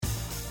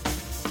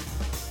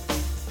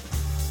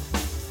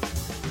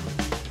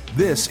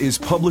This is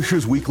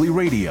Publishers Weekly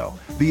Radio,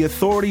 the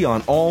authority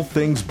on all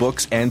things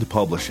books and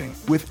publishing,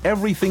 with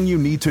everything you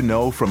need to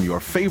know from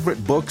your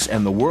favorite books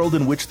and the world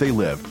in which they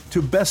live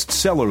to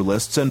bestseller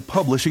lists and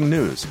publishing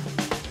news.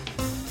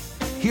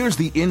 Here's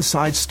the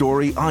inside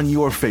story on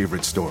your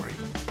favorite story.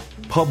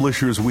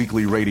 Publishers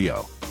Weekly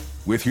Radio,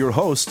 with your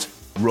hosts,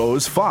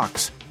 Rose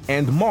Fox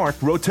and Mark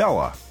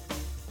Rotella.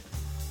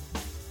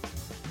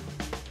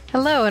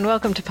 Hello and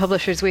welcome to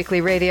Publishers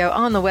Weekly Radio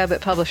on the web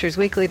at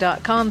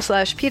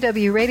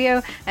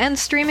publishersweekly.com/pwradio and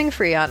streaming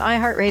free on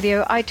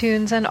iHeartRadio,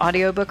 iTunes, and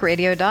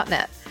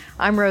audiobookradio.net.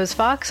 I'm Rose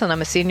Fox and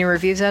I'm a senior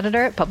reviews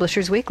editor at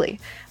Publishers Weekly.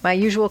 My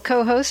usual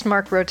co-host,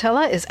 Mark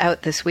Rotella, is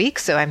out this week,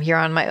 so I'm here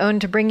on my own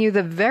to bring you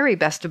the very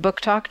best of book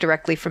talk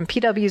directly from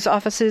PW's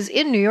offices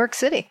in New York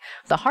City,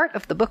 the heart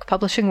of the book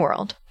publishing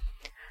world.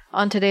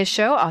 On today's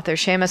show, author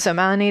Seamus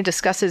O'Mahony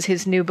discusses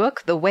his new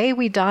book, The Way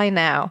We Die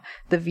Now,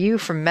 The View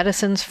from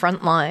Medicine's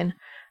Front Line.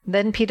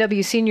 Then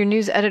PW senior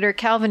news editor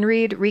Calvin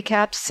Reed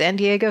recaps San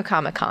Diego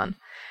Comic-Con.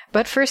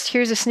 But first,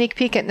 here's a sneak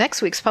peek at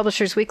next week's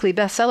Publishers Weekly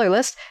bestseller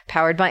list,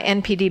 powered by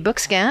NPD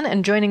Bookscan,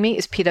 and joining me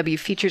is PW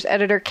Features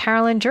editor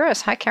Carolyn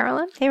Juris. Hi,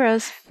 Carolyn. Hey,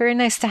 Rose. Very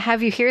nice to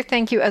have you here.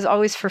 Thank you, as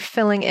always, for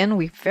filling in.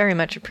 We very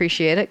much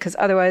appreciate it, because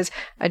otherwise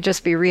I'd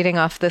just be reading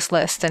off this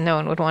list and no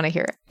one would want to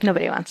hear it.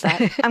 Nobody wants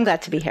that. I'm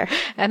glad to be here.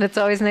 And it's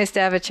always nice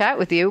to have a chat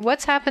with you.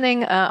 What's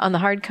happening on the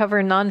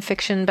hardcover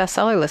nonfiction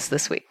bestseller list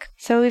this week?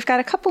 So we've got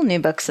a couple new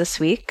books this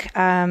week.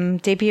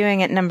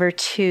 Debuting at number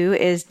 2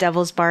 is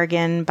Devil's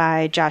Bargain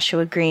by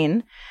Joshua Green.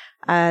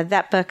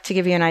 That book, to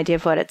give you an idea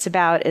of what it's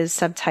about, is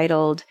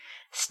subtitled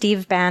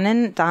Steve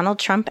Bannon, Donald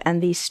Trump,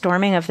 and the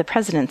Storming of the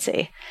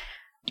Presidency.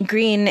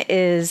 Green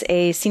is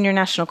a senior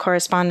national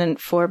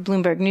correspondent for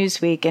Bloomberg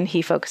Newsweek, and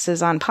he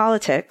focuses on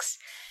politics.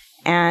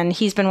 And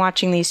he's been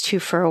watching these two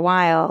for a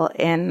while.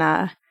 In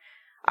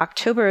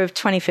October of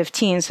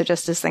 2015, so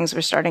just as things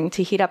were starting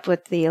to heat up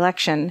with the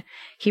election,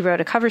 he wrote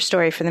a cover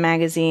story for the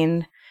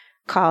magazine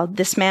called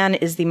This Man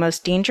is the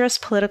Most Dangerous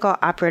Political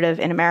Operative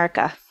in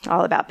America,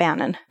 all about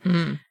Bannon.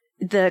 Mm.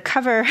 The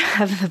cover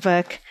of the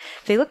book,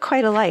 they look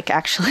quite alike,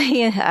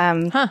 actually.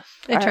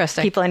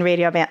 Interesting. People in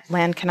radio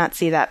land cannot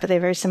see that, but they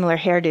have very similar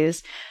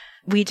hairdos.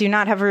 We do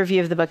not have a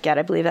review of the book yet.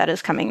 I believe that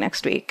is coming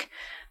next week.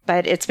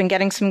 But it's been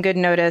getting some good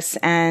notice,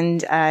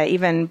 and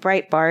even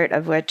Breitbart,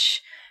 of which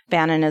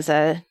Bannon is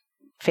a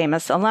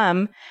famous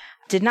alum,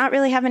 did not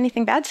really have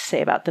anything bad to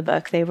say about the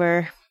book. They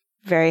were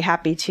very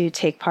happy to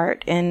take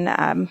part in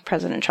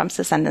President Trump's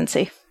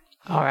ascendancy.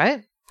 All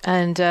right.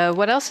 And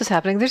what else is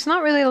happening? There's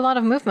not really a lot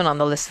of movement on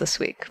the list this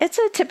week. It's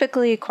a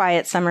typically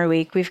quiet summer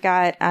week. We've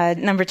got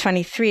number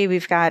 23,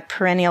 we've got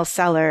Perennial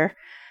Seller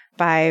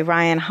by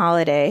Ryan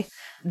Holiday.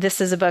 This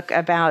is a book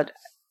about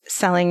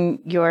selling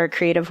your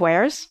creative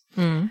wares.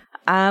 Mm.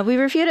 We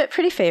reviewed it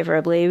pretty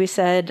favorably. We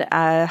said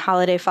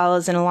Holiday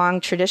follows in a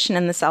long tradition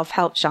in the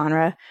self-help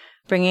genre,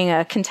 bringing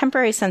a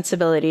contemporary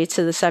sensibility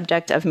to the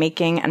subject of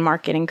making and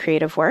marketing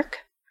creative work.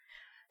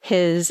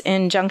 His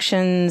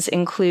injunctions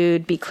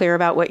include be clear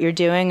about what you're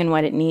doing and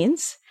what it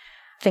needs.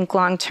 Think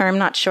long-term,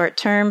 not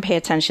short-term. Pay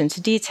attention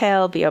to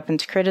detail, be open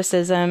to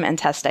criticism, and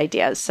test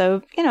ideas.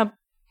 So,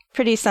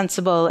 pretty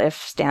sensible if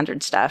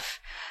standard stuff.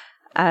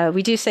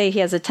 We do say he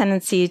has a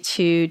tendency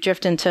to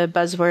drift into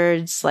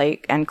buzzwords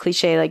and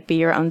cliche like be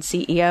your own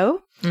CEO.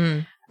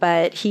 Mm.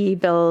 But he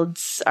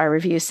builds, our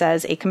review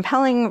says, a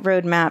compelling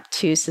roadmap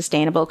to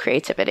sustainable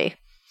creativity.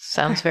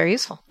 Sounds very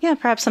useful. Yeah,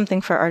 perhaps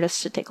something for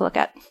artists to take a look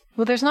at.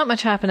 Well, there's not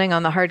much happening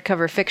on the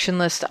hardcover fiction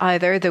list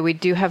either, though we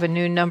do have a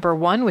new number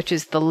 1, which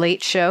is The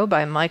Late Show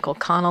by Michael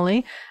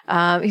Connelly.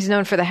 He's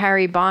known for the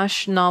Harry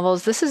Bosch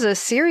novels. This is a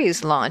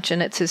series launch,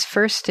 and it's his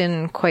first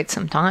in quite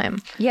some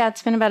time. Yeah,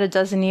 it's been about a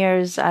dozen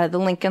years. The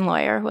Lincoln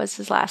Lawyer was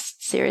his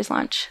last series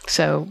launch.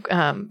 So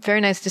very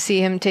nice to see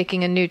him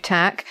taking a new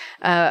tack.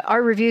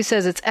 Our review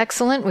says it's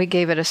excellent. We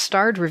gave it a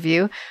starred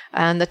review.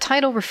 And the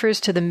title refers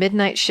to the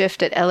midnight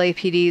shift at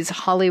LAPD's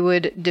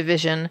Hollywood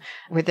division,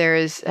 where there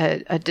is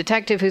a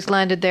detective who's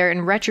landed there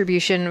in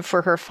retribution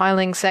for her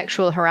filing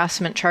sexual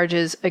harassment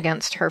charges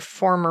against her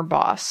former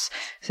boss.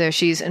 So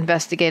she's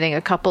investigating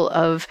a couple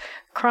of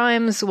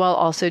crimes while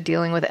also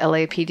dealing with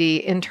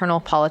LAPD internal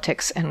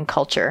politics and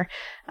culture.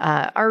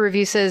 Our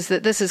review says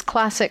that this is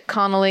classic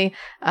Connelly,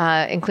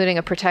 including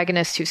a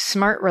protagonist who's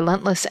smart,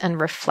 relentless,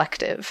 and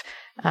reflective.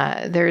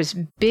 There's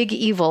big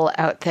evil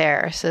out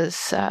there,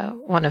 says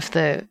one of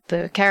the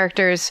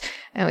characters.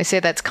 And we say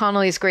that's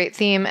Connelly's great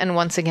theme. And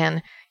once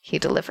again, he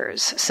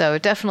delivers. So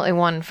definitely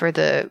one for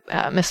the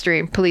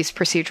mystery police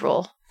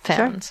procedural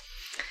fans. Sure.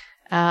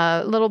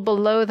 A little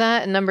below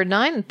that, number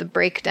 9, The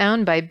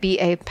Breakdown by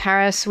B.A.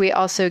 Paris. We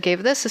also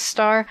gave this a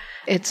star.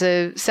 It's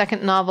a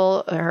second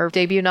novel. Her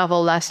debut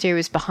novel last year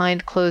was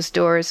Behind Closed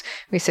Doors.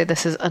 We say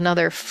this is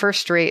another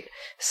first-rate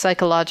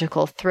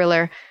psychological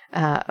thriller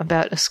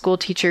about a school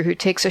teacher who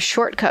takes a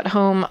shortcut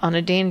home on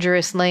a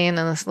dangerous lane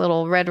in this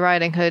little Red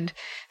Riding Hood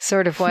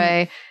sort of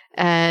way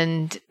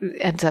and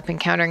ends up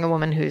encountering a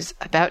woman who's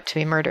about to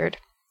be murdered.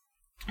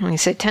 We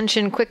say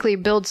tension quickly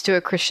builds to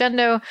a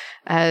crescendo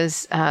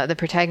as the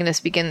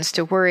protagonist begins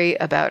to worry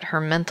about her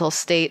mental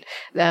state.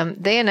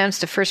 They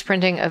announced a first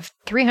printing of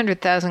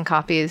 300,000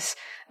 copies.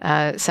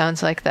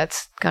 Sounds like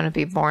that's going to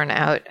be borne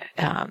out.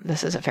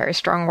 This is a very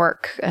strong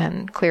work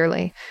and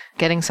clearly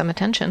getting some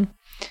attention.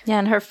 Yeah,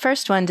 and her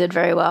first one did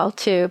very well,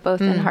 too,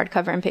 both in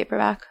hardcover and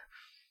paperback.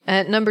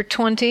 At number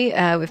 20,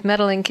 with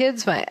Meddling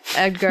Kids by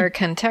Edgar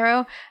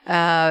Cantero.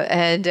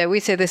 And we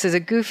say this is a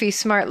goofy,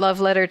 smart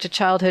love letter to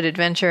childhood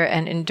adventure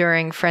and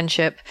enduring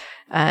friendship.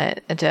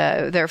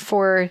 There are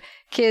 4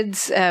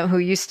 kids who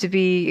used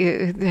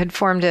to had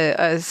formed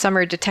a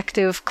summer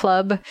detective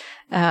club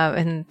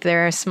in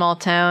their small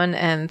town.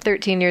 And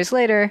 13 years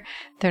later,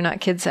 they're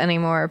not kids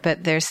anymore,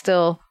 but they're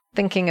still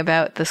thinking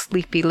about the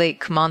Sleepy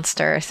Lake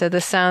monster. So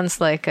this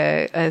sounds like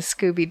a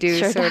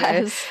Scooby-Doo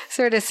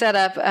sort of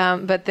setup,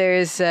 but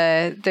there's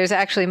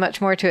actually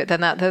much more to it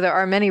than that, though there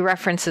are many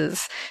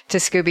references to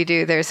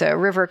Scooby-Doo. There's a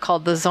river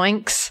called the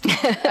Zoinks.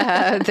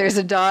 There's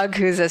a dog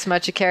who's as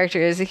much a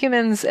character as the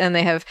humans, and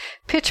they have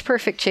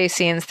pitch-perfect chase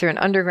scenes through an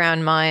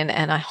underground mine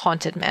and a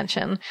haunted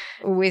mansion.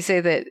 We say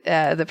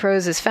that the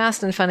prose is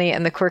fast and funny,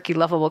 and the quirky,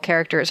 lovable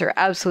characters are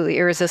absolutely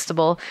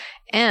irresistible.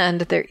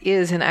 And there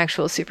is an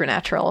actual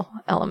supernatural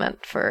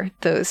element for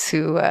those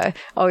who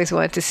always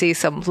want to see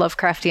some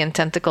Lovecraftian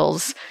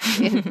tentacles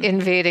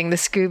invading the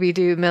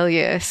Scooby-Doo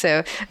milieu.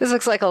 So this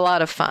looks like a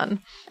lot of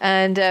fun.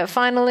 And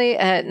finally,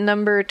 at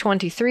number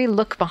 23,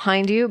 Look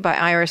Behind You by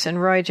Iris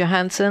and Roy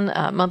Johansson,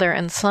 mother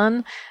and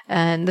son.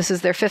 And this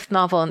is their 5th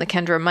novel in the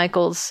Kendra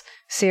Michaels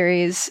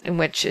series, in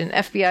which an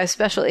FBI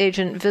special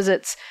agent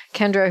visits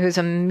Kendra, who's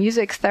a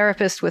music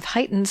therapist with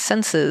heightened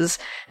senses,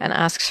 and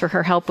asks for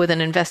her help with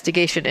an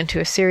investigation into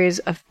a series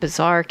of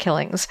bizarre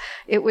killings.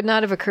 It would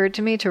not have occurred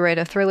to me to write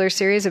a thriller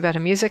series about a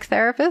music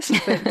therapist,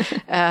 but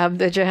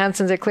the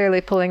Johanssons are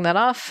clearly pulling that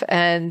off,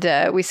 and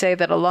we say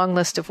that a long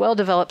list of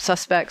well-developed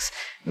suspects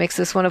makes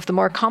this one of the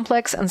more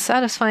complex and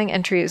satisfying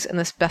entries in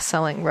this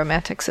best-selling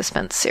romantic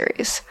suspense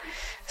series.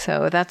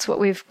 So that's what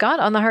we've got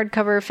on the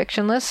hardcover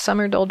fiction list.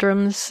 Summer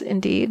doldrums,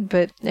 indeed,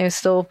 but there's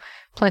still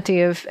plenty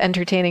of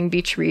entertaining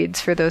beach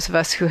reads for those of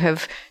us who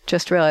have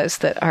just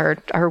realized that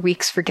our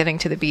weeks for getting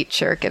to the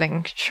beach are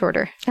getting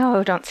shorter.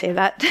 Oh, don't say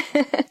that.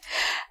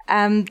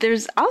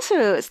 There's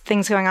also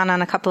things going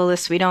on a couple of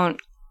lists we don't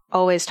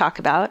always talk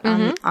about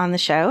on the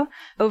show.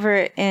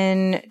 Over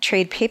in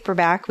trade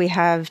paperback, we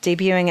have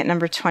debuting at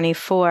number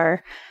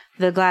 24,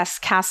 The Glass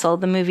Castle,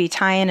 the movie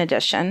tie-in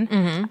edition.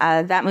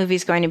 That movie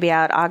is going to be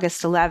out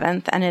August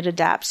 11th, and it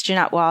adapts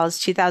Jeanette Wall's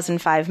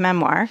 2005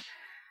 memoir.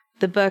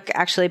 The book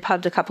actually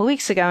pubbed a couple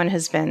weeks ago and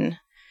has been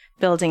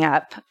building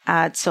up.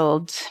 It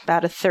sold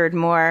about a third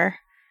more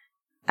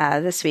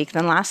this week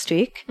than last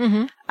week.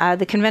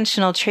 The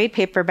conventional trade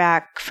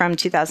paperback from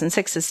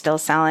 2006 is still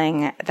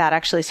selling. That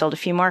actually sold a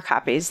few more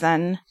copies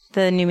than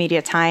the new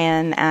media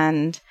tie-in,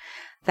 and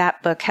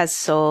that book has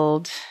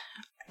sold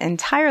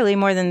entirely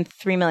more than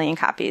 3 million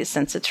copies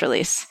since its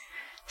release.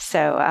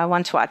 So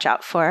one to watch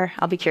out for.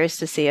 I'll be curious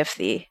to see if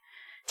the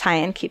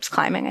tie-in keeps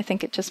climbing. I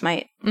think it just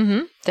might.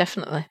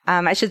 Definitely.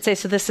 I should say,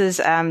 so this is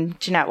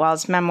Jeanette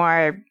Wall's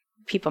memoir.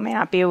 People may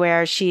not be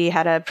aware. She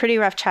had a pretty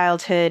rough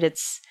childhood.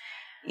 It's,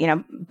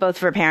 both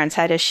of her parents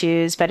had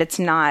issues, but it's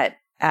not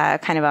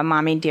kind of a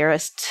mommy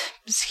dearest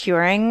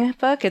skewering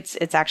book.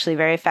 It's actually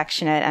very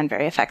affectionate and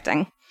very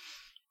affecting.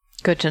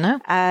 Good to know.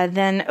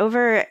 Then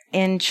over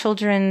in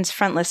children's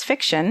frontlist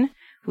fiction,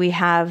 we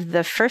have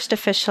the first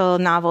official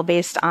novel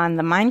based on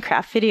the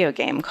Minecraft video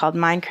game called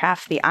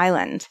Minecraft the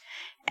Island.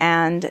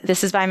 And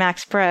this is by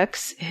Max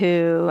Brooks,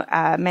 who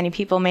many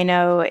people may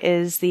know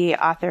is the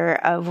author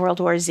of World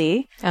War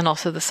Z. And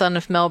also the son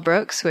of Mel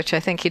Brooks, which I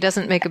think he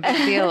doesn't make a big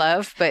deal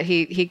of, but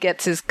he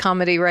gets his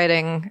comedy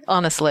writing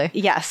honestly.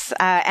 Yes,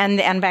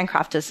 and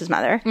Bancroft is his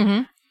mother.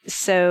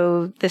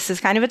 So this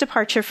is kind of a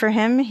departure for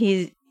him.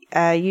 He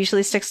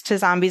usually sticks to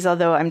zombies,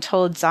 although I'm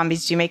told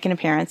zombies do make an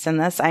appearance in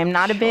this. I am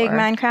not a big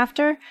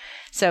Minecrafter,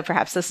 so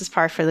perhaps this is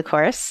par for the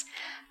course.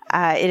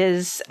 It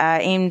is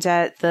aimed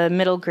at the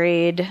middle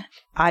grade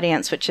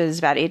audience, which is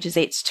about ages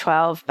 8 to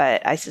 12,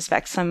 but I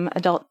suspect some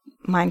adult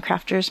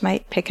Minecrafters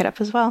might pick it up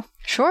as well.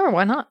 Sure,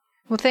 why not?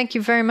 Well, thank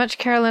you very much,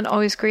 Carolyn.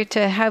 Always great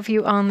to have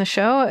you on the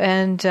show.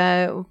 And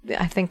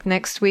I think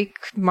next week,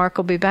 Mark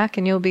will be back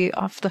and you'll be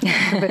off the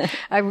phone. But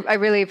I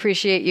really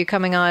appreciate you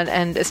coming on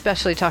and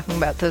especially talking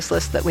about those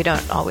lists that we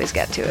don't always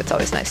get to. It's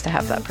always nice to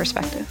have that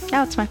perspective.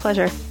 Oh, it's my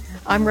pleasure.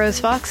 I'm Rose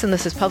Fox, and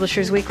this is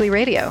Publishers Weekly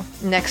Radio.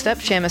 Next up,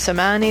 Seamus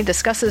Omani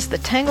discusses the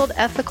tangled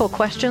ethical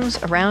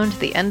questions around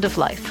the end of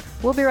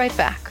life. We'll be right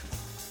back.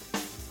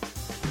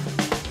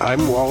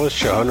 I'm Wallace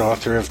Shawn,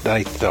 author of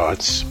Night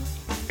Thoughts,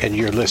 and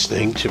you're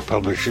listening to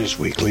Publishers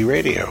Weekly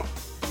Radio.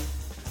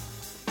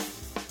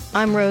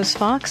 I'm Rose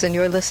Fox, and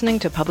you're listening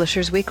to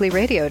Publishers Weekly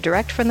Radio,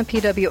 direct from the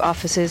PW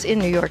offices in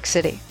New York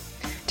City.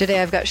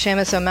 Today I've got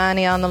Seamus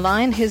Omani on the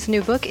line. His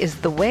new book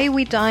is The Way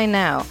We Die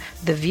Now,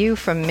 The View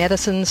from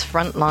Medicine's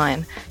Front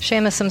Line.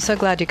 Seamus, I'm so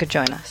glad you could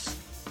join us.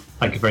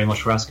 Thank you very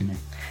much for asking me.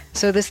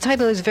 So this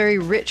title is very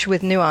rich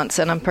with nuance,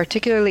 and I'm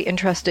particularly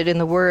interested in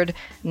the word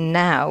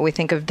now. We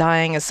think of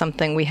dying as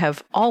something we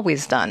have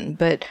always done,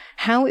 but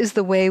how is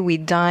the way we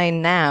die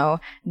now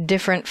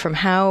different from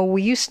how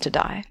we used to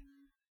die?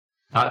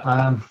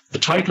 The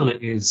title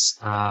is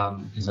a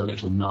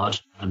little nod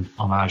and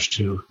homage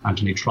to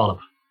Anthony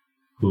Trollope,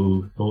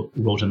 who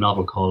wrote a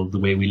novel called The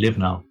Way We Live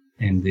Now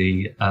in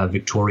the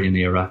Victorian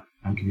era.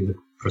 I'll give you the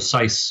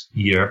precise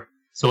year.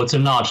 So it's a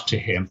nod to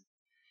him.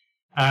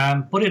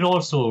 But it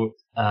also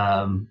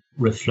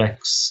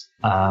reflects,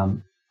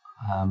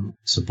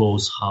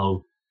 suppose,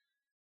 how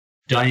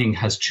dying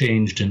has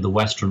changed in the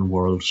Western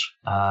world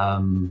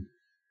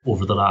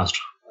over the last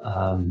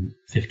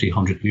 50,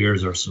 100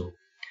 years or so.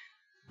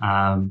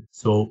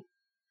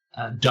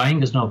 Dying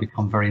has now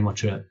become very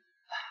much a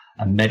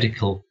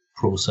medical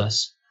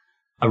process.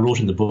 I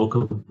wrote in the book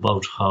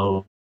about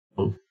how,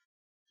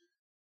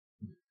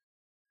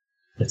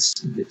 let's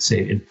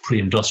say, in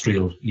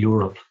pre-industrial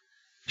Europe,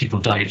 people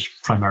died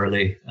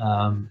primarily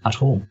at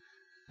home,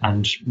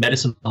 and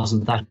medicine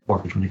wasn't that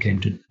important when it came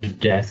to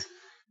death.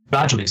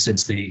 Gradually,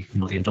 since the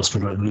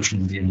Industrial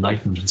Revolution, the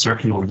Enlightenment, and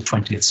certainly over the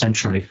 20th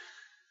century,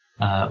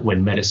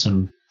 when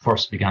medicine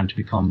first began to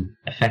become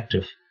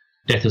effective,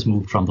 death has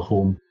moved from the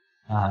home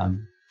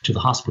to the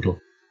hospital.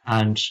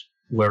 And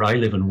where I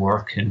live and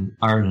work in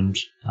Ireland,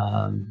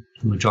 the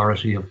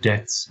majority of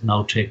deaths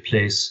now take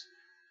place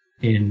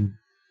in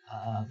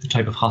the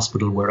type of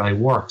hospital where I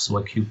work, so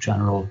acute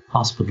general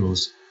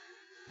hospitals.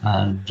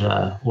 And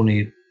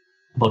only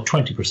about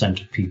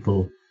 20% of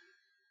people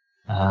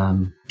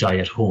die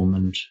at home,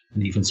 and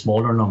an even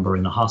smaller number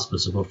in a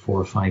hospice, about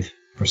 4 or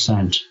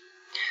 5%.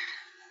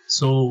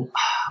 So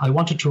I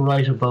wanted to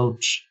write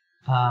about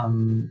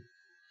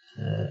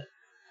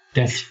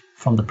death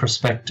from the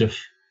perspective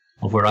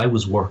of where I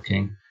was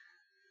working.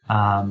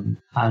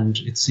 And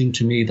it seemed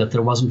to me that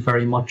there wasn't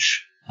very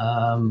much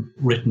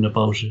written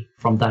about it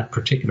from that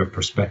particular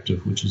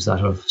perspective, which is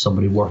that of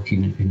somebody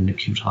working in an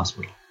acute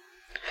hospital.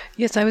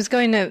 Yes, I was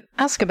going to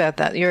ask about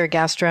that. You're a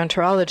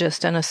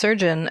gastroenterologist and a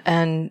surgeon,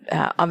 and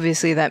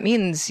obviously that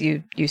means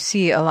you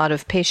see a lot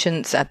of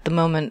patients at the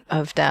moment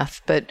of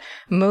death, but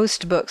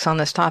most books on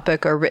this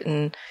topic are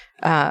written,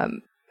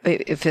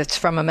 if it's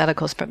from a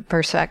medical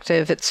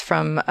perspective, it's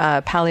from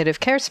a palliative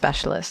care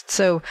specialist.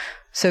 So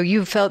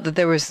you felt that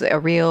there was a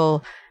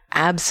real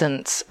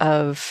absence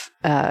of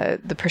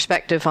the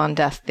perspective on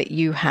death that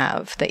you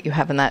have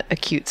in that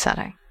acute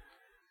setting.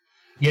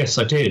 Yes,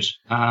 I did.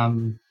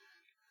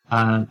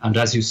 And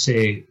as you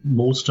say,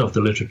 most of the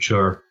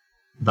literature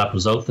that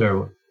was out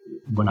there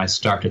when I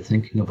started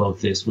thinking about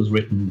this was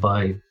written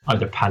by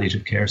either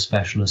palliative care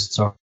specialists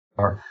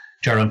or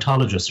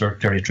gerontologists, or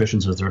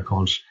geriatricians as they're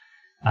called,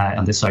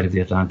 on this side of the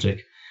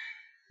Atlantic.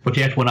 But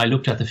yet when I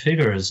looked at the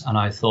figures and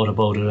I thought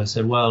about it, I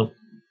said, well,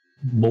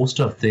 most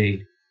of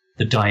the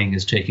dying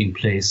is taking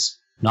place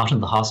not in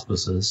the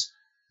hospices,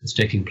 it's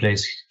taking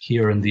place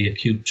here in the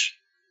acute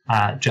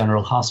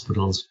general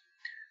hospitals.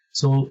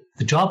 So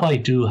the job I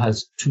do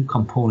has two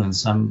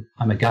components. I'm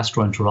a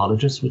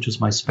gastroenterologist, which is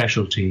my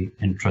specialty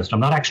interest. I'm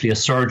not actually a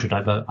surgeon.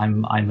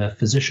 I'm a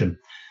physician.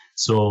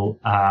 So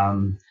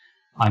I'm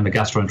a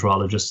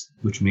gastroenterologist,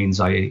 which means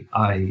I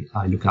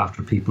look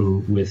after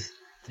people with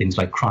things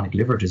like chronic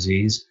liver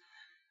disease,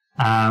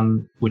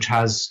 which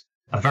has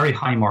a very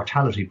high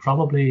mortality,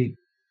 probably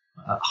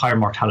a higher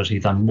mortality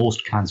than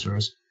most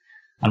cancers.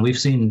 And we've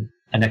seen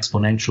an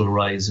exponential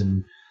rise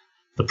in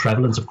the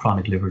prevalence of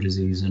chronic liver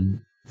disease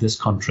in this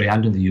country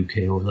and in the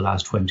UK over the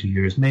last 20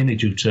 years, mainly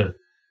due to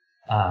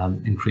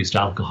increased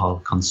alcohol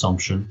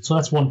consumption. So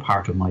that's one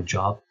part of my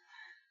job.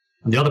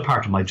 And the other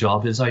part of my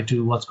job is I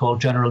do what's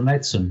called general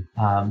medicine,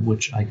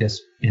 which I guess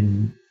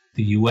in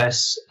the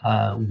US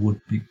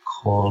would be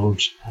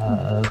called...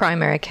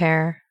 primary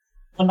care.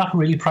 Well, not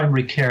really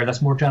primary care.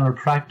 That's more general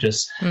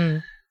practice.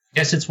 I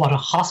guess it's what a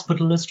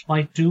hospitalist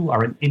might do,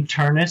 or an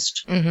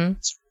internist. Mm-hmm.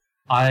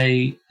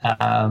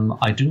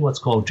 I do what's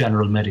called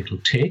general medical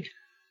take,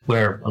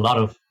 where a lot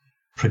of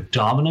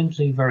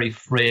predominantly very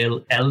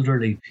frail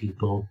elderly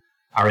people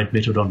are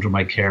admitted under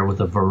my care with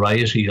a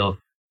variety of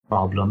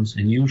problems,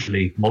 and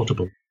usually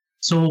multiple.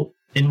 So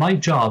in my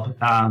job,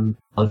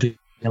 I'll do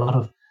a lot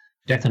of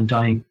death and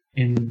dying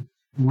in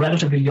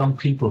relatively young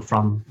people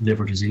from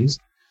liver disease.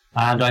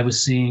 And I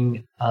was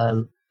seeing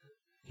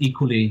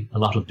equally a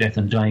lot of death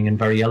and dying in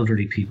very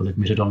elderly people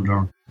admitted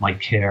under my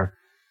care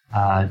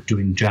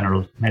doing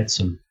general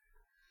medicine.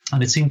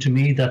 And it seemed to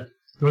me that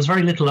there was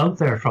very little out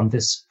there from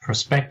this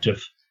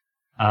perspective.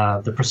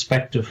 The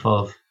perspective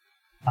of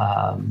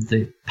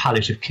the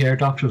palliative care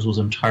doctors was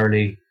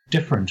entirely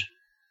different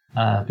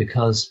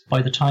because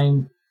by the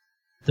time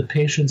the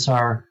patients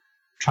are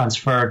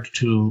transferred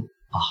to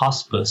a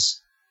hospice,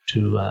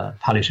 to a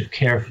palliative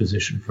care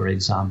physician, for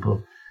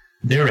example,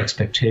 their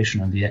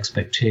expectation and the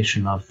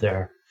expectation of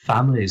their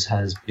families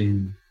has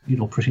been,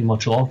 pretty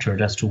much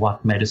altered as to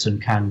what medicine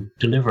can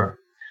deliver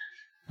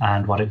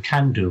and what it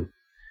can do.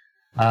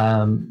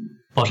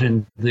 But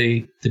in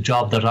the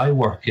job that I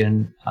work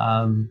in,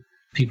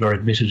 people are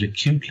admitted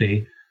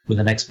acutely with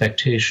an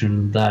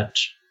expectation that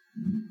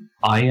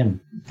I and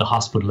the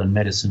hospital and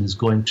medicine is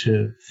going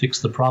to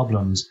fix the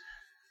problems.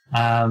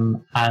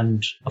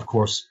 And of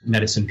course,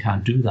 medicine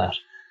can't do that.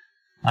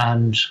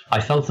 And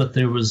I felt that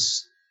there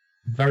was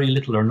very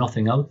little or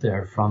nothing out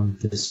there from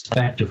this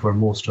perspective where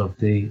most of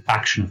the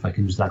action, if I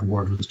can use that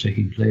word, was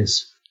taking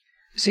place.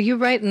 So you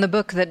write in the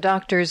book that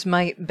doctors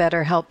might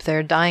better help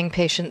their dying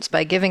patients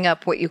by giving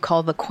up what you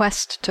call the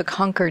quest to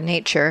conquer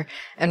nature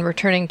and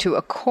returning to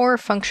a core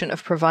function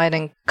of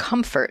providing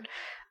comfort.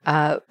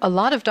 A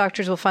lot of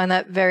doctors will find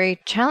that very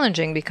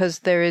challenging because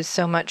there is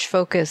so much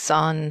focus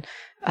on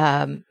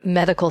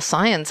medical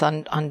science,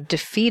 on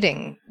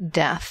defeating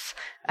death.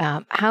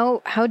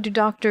 How do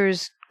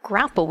doctors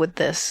grapple with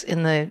this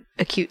in the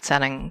acute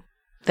setting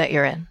that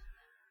you're in?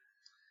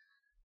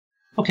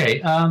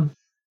 Okay,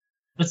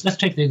 let's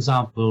take the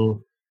example,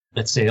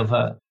 let's say, of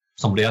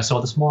somebody I saw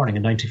this morning,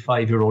 a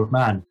 95-year-old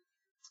man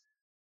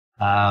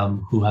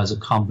who has a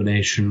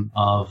combination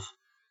of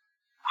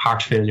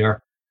heart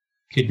failure,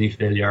 kidney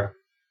failure,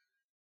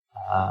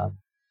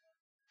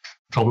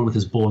 trouble with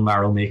his bone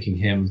marrow making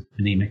him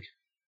anemic.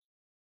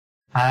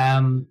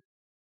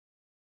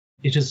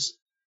 It is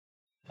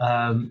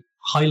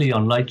highly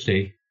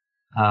unlikely,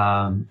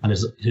 and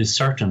it is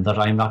certain that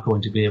I'm not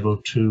going to be able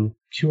to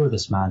cure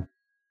this man.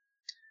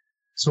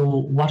 So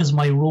what is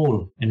my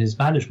role in his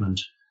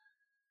management?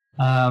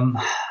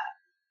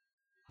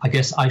 I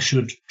guess I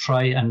should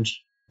try and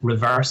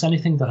reverse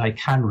anything that I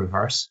can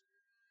reverse,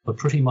 but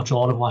pretty much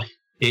all of what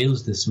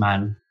ails this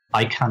man,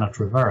 I cannot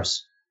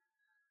reverse.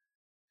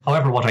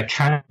 However, what I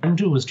can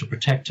do is to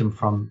protect him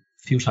from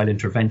futile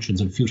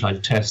interventions and futile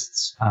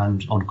tests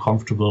and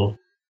uncomfortable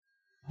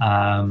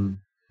and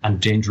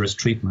dangerous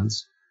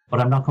treatments,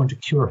 but I'm not going to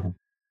cure him.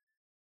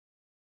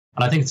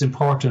 And I think it's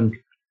important.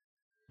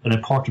 An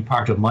important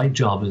part of my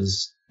job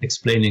is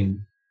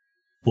explaining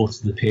both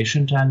to the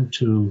patient and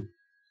to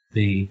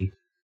the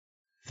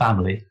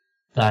family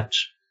that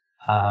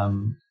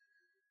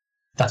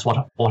that's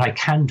what I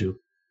can do,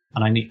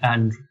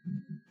 and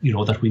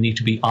that we need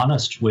to be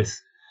honest with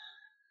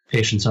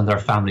patients and their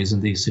families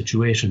in these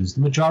situations.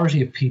 The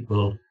majority of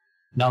people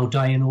now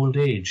die in old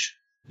age,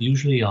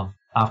 usually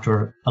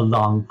after a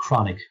long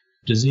chronic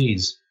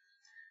disease,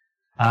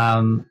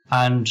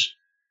 and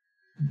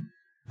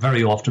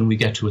very often we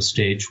get to a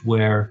stage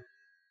where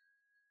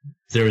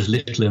there is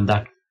little in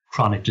that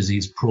chronic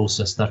disease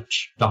process that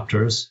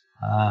doctors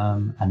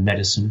and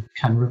medicine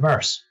can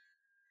reverse.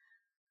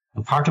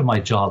 And part of my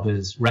job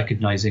is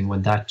recognizing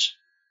when that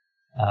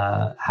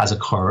has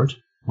occurred,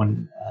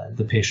 when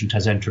the patient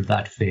has entered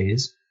that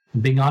phase,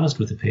 and being honest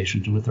with the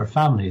patient and with their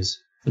families.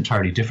 It's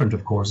entirely different,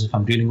 of course, if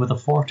I'm dealing with a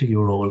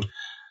 40-year-old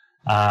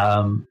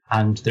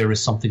and there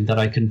is something that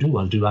I can do.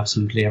 I'll do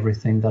absolutely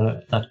everything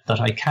that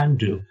I can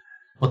do.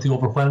 But the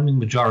overwhelming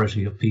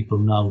majority of people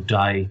now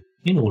die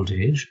in old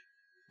age,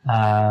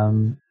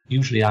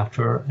 usually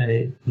after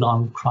a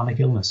long chronic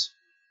illness.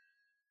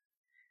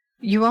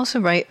 You also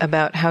write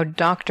about how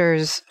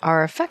doctors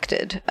are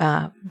affected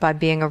by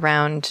being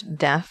around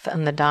death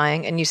and the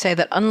dying, and you say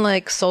that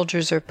unlike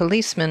soldiers or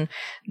policemen,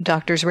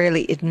 doctors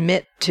rarely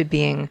admit to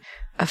being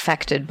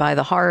affected by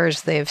the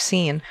horrors they have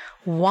seen.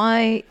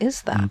 Why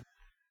is that?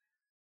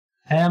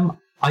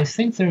 I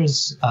think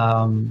there's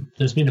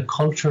been a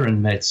culture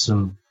in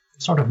medicine,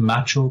 sort of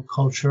macho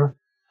culture,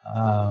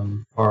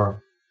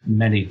 for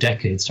many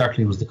decades.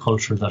 Certainly was the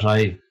culture that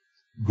I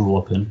grew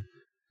up in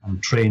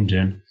and trained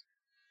in.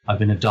 I've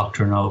been a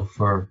doctor now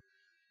for,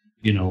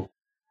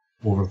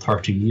 over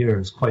 30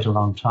 years, quite a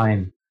long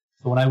time.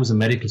 So when I was a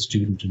medical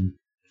student and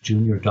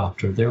junior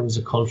doctor, there was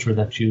a culture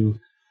that you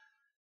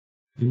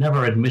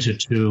never admitted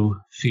to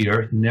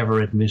fear,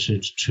 never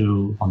admitted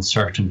to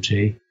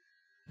uncertainty.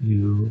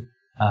 You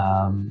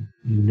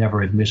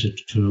never admitted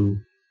to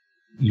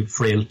your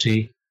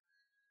frailty.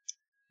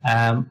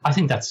 I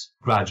think that's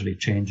gradually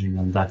changing,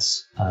 and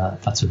that's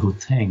a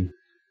good thing.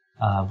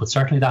 But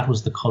certainly that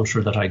was the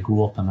culture that I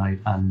grew up in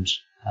and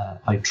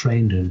I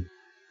trained in.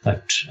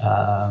 That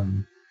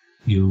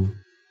you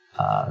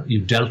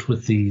dealt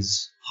with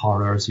these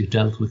horrors, you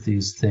dealt with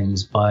these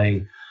things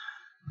by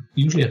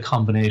usually a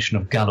combination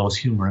of gallows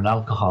humor and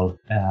alcohol.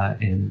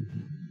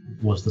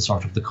 Was the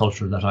sort of the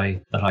culture that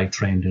I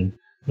trained in.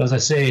 But as I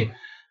say,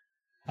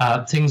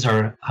 things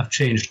have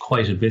changed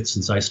quite a bit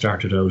since I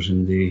started out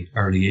in the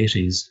early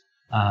 80s,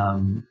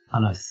 and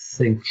I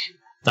think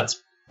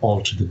that's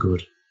all to the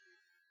good.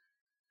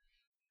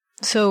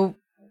 So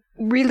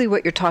really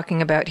what you're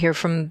talking about here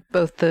from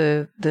both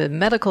the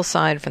medical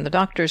side, from the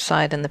doctor's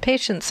side, and the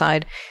patient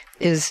side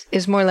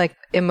is more like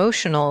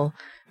emotional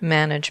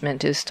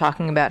management, is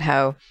talking about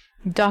how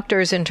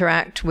doctors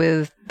interact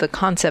with the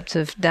concepts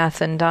of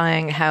death and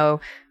dying, how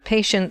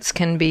patients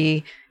can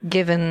be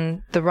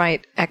given the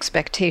right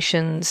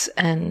expectations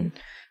and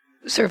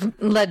sort of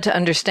led to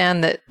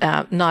understand that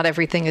not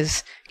everything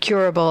is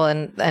curable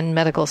and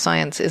medical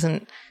science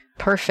isn't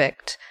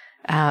perfect.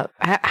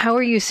 How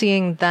are you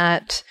seeing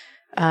that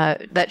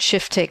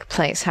shift take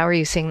place? How are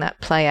you seeing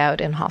that play out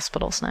in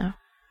hospitals now?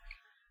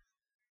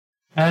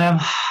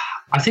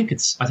 I think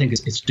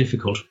it's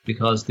difficult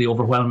because the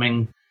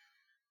overwhelming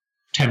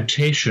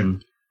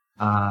temptation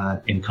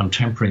in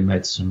contemporary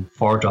medicine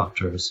for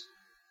doctors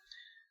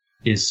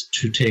is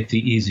to take the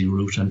easy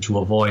route and to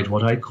avoid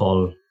what I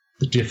call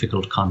the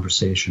difficult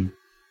conversation.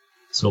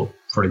 So,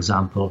 for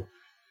example,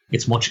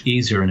 it's much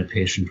easier in a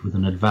patient with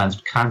an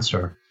advanced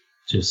cancer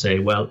to say,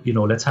 well,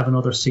 let's have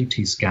another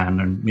CT scan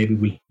and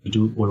maybe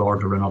we'll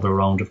order another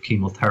round of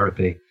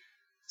chemotherapy.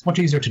 It's much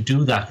easier to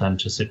do that than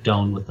to sit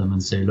down with them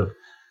and say, look,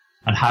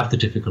 and have the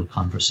difficult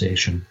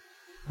conversation.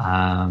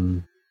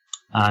 And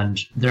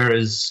there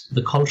is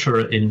the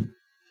culture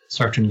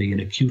certainly in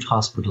acute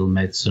hospital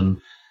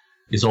medicine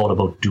is all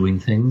about doing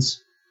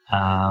things.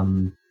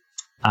 And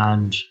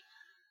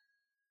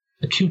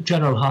acute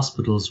general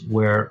hospitals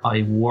where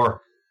I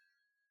work,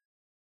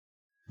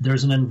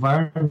 there's an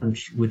environment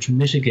which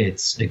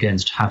mitigates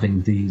against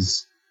having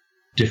these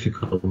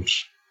difficult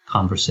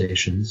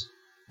conversations.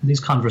 These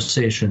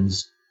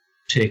conversations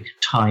take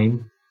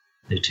time,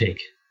 they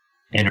take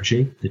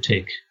energy, they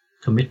take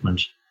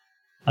commitment.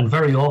 And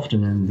very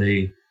often in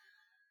the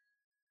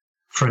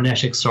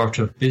frenetic sort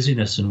of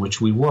busyness in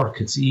which we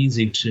work, it's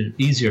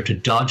easier to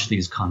dodge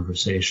these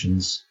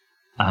conversations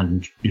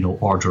and,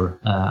 order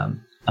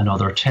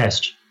another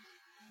test.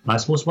 And I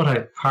suppose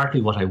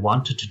partly what I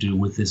wanted to do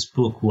with this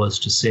book was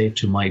to say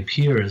to my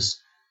peers,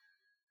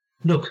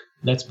 look,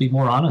 let's be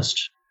more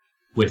honest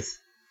with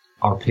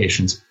our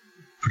patients,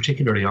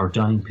 particularly our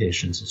dying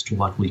patients, as to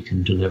what we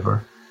can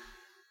deliver.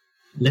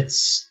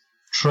 Let's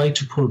try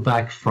to pull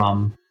back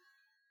from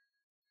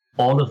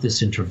all of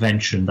this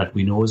intervention that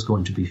we know is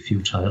going to be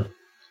futile.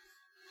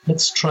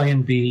 Let's try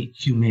and be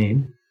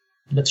humane.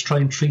 Let's try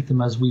and treat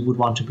them as we would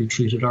want to be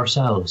treated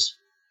ourselves.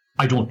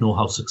 I don't know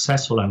how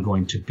successful I'm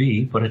going to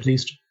be, but at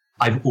least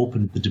I've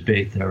opened the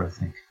debate there, I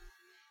think.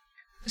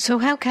 So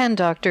how can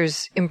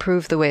doctors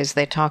improve the ways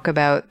they talk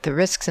about the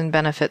risks and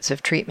benefits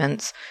of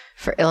treatments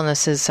for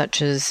illnesses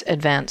such as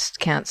advanced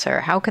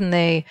cancer? How can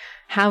they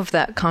have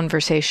that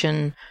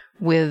conversation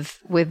with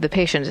the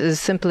patient? Is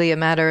it simply a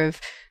matter of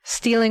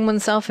steeling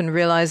oneself and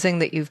realizing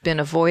that you've been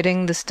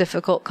avoiding this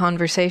difficult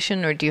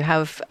conversation, or do you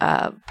have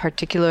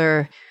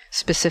particular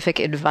specific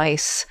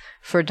advice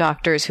for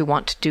doctors who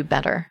want to do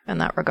better in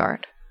that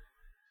regard?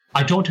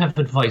 I don't have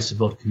advice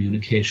about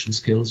communication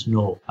skills.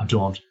 No, I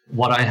don't.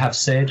 What I have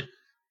said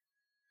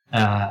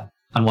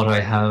and what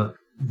I have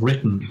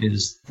written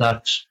is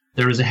that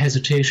there is a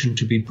hesitation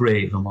to be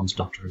brave amongst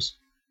doctors.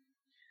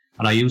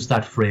 And I use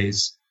that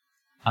phrase,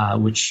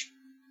 which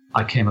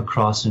I came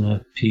across in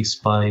a piece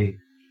by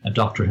a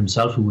doctor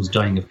himself who was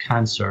dying of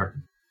cancer,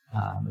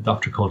 a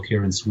doctor called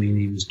Kieran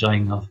Sweeney, who was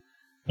dying of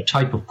a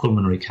type of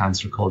pulmonary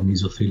cancer called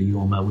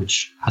mesothelioma,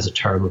 which has a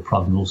terrible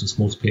prognosis.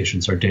 Most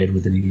patients are dead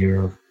within a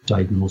year of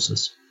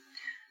diagnosis.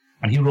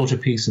 And he wrote a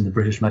piece in the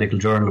British Medical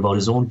Journal about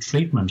his own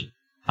treatment.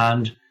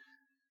 And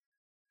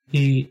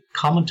he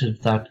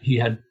commented that he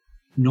had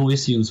no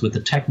issues with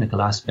the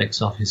technical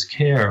aspects of his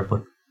care,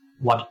 but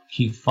what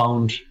he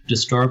found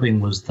disturbing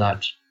was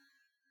that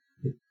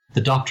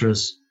the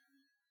doctors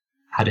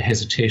had a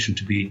hesitation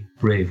to be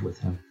brave with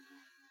him.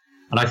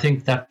 And I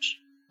think that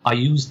I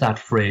use that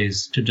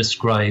phrase to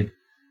describe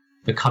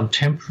the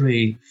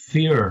contemporary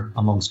fear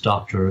amongst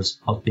doctors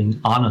of being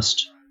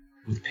honest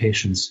with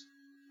patients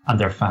and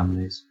their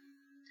families.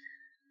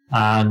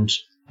 And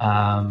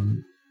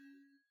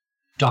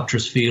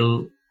doctors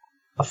feel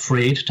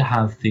afraid to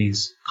have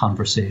these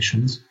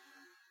conversations.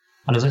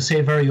 And as I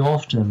say very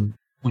often,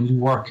 when you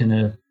work in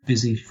a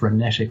busy,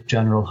 frenetic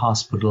general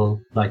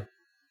hospital like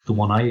the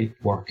one I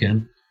work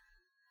in,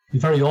 you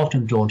very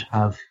often don't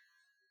have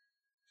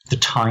the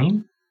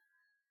time,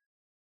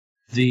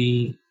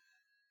 the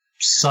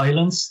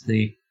silence,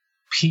 the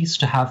peace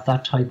to have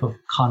that type of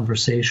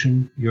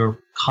conversation. You're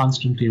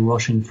constantly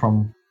rushing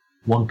from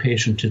one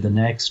patient to the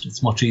next.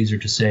 It's much easier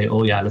to say,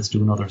 oh yeah, let's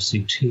do another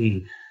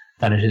CT,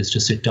 than it is to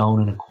sit down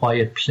in a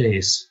quiet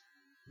place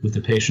with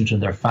the patient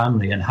and their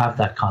family and have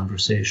that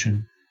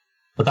conversation.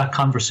 But that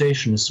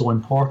conversation is so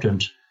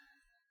important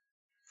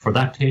for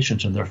that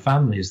patient and their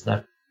families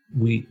that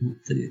we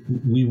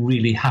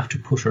really have to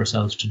push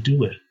ourselves to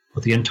do it.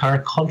 But the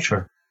entire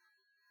culture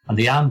and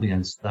the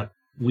ambience that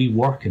we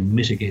work in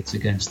mitigates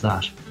against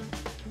that.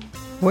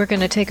 We're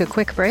going to take a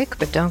quick break,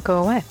 but don't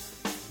go away.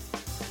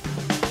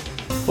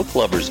 Book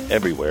lovers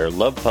everywhere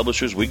love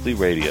Publishers Weekly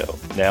Radio,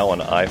 now on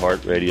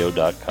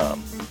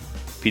iHeartRadio.com.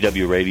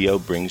 PW Radio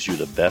brings you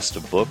the best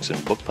of books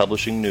and book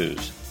publishing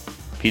news.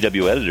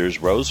 PW editors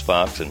Rose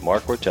Fox and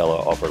Mark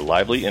Rotella offer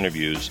lively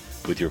interviews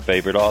with your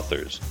favorite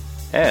authors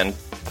and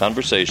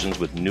conversations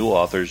with new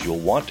authors you'll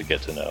want to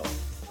get to know.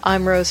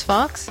 I'm Rose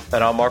Fox.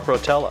 And I'm Mark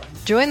Rotella.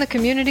 Join the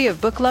community of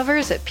book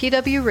lovers at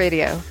PW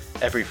Radio.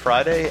 Every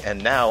Friday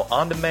and now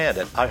on demand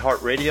at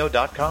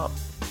iHeartRadio.com.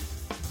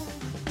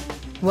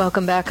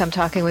 Welcome back. I'm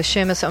talking with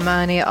Seamus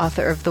O'Mahony,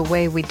 author of The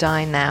Way We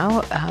Die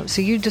Now.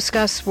 So you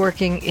discuss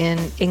working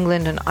in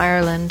England and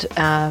Ireland.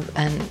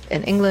 And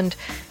in England,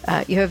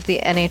 you have the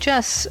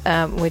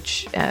NHS,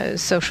 which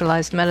is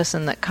socialized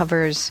medicine that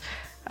covers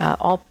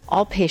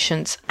all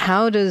patients.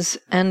 How does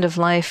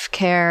end-of-life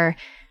care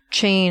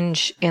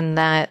change in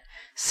that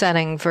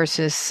setting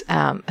versus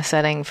a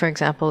setting, for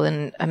example,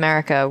 in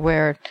America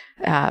where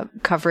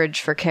coverage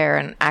for care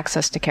and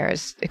access to care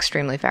is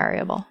extremely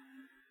variable?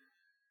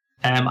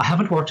 I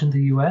haven't worked in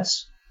the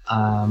US.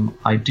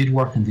 I did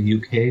work in the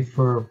UK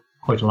for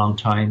quite a long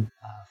time,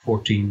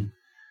 14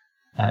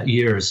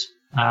 years.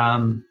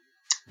 In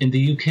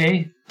the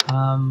UK,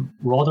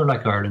 rather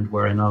like Ireland,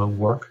 where I now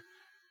work,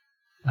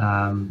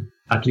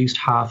 at least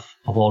half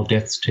of all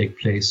deaths take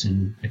place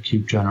in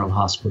acute general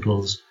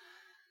hospitals.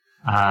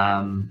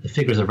 The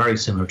figures are very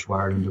similar to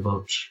Ireland,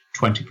 about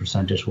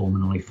 20% at home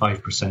and only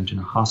 5% in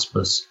a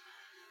hospice.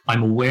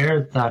 I'm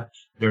aware that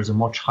there's a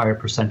much higher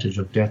percentage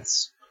of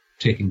deaths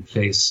taking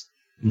place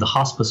in the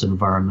hospice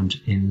environment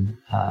in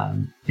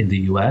the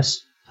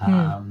US.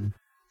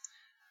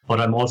 But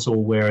I'm also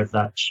aware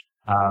that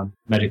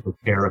medical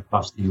care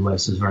across the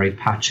US is very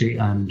patchy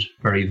and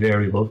very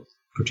variable,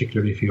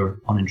 particularly if you're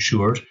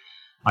uninsured.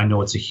 I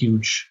know it's a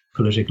huge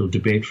political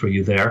debate for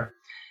you there.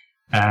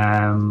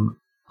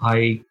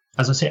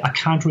 As I say, I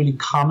can't really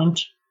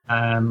comment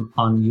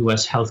on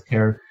US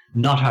healthcare,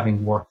 not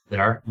having worked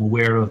there. I'm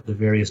aware of the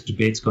various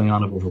debates going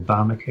on about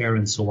Obamacare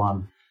and so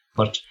on,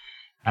 but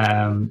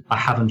I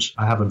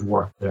haven't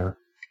worked there.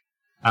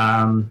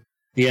 The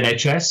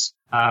NHS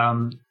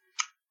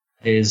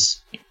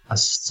is,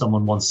 as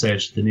someone once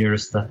said, the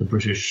nearest that the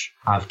British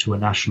have to a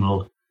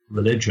national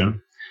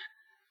religion,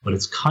 but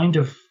it's kind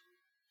of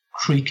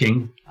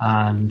creaking,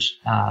 and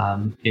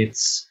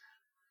it's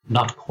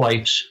not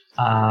quite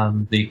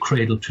the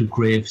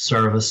cradle-to-grave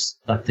service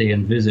that they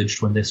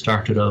envisaged when they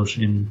started out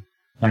in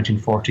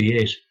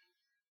 1948.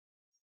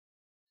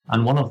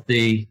 And one of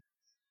the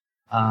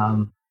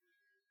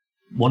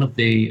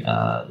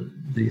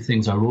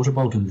things I wrote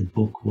about in the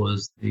book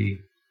was the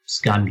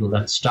scandal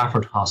at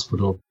Stafford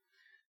Hospital,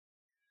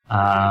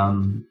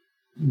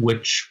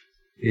 which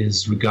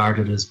is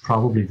regarded as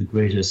probably the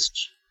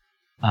greatest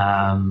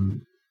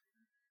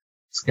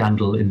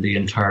scandal in the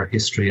entire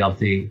history of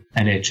the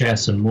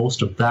NHS, and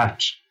most of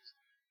that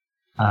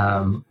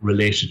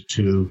related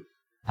to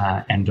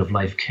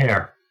end-of-life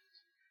care.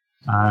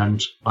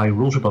 And I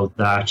wrote about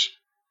that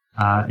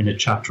in a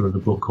chapter of the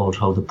book called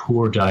How the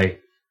Poor Die,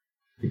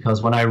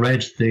 because when I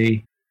read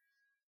the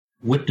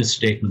witness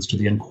statements to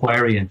the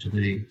inquiry into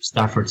the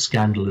Stafford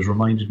scandal, it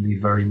reminded me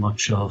very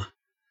much of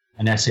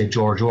an essay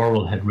George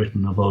Orwell had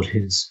written about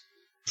his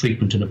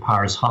treatment in a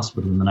Paris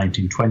hospital in the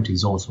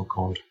 1920s, also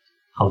called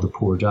How the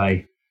Poor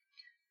Die.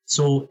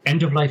 So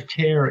end-of-life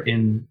care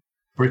in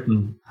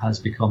Britain has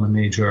become a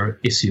major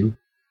issue.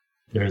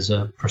 There's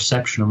a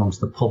perception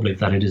amongst the public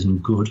that it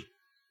isn't good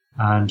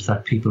and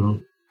that people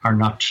are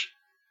not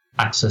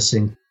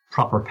accessing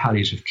proper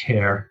palliative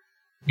care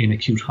in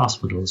acute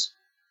hospitals.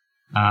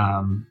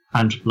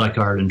 And like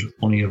Ireland,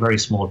 only a very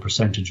small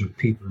percentage of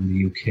people in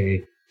the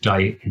UK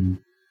die in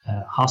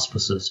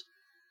hospices.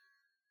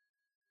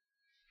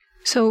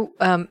 So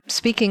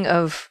speaking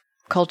of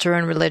culture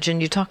and religion,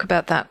 you talk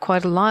about that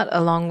quite a lot,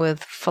 along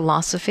with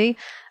philosophy.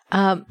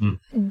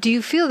 Do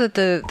you feel that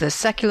the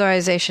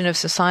secularization of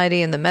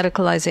society and the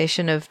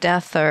medicalization of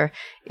death are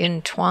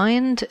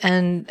entwined?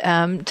 And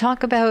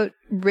talk about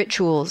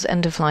rituals,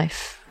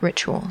 end-of-life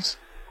rituals.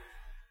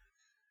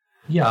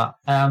 Yeah,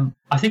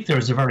 I think there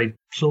is a very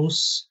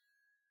close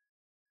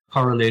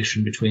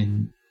correlation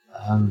between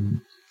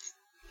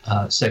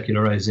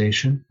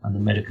secularization and the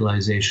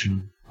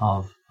medicalization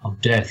of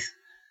death.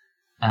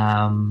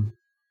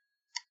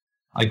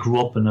 I grew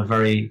up in a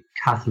very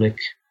Catholic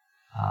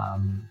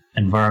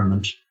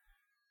environment,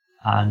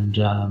 and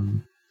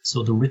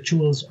so the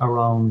rituals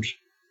around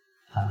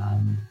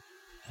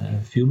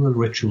funeral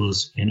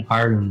rituals in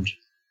Ireland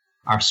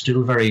are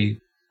still very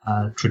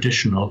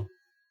traditional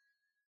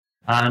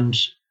and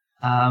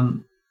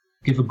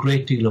give a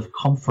great deal of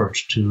comfort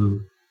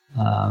to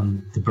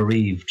the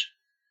bereaved.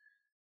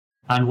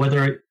 And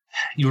whether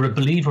you're a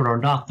believer or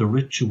not, the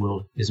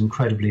ritual is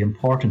incredibly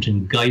important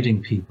in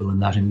guiding people in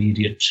that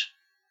immediate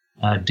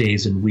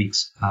days and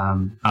weeks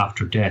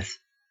after death.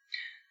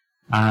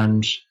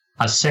 And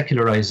as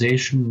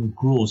secularization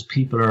grows,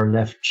 people are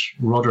left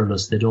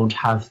rudderless. They don't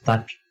have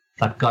that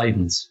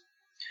guidance.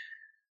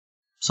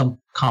 Some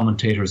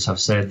commentators have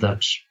said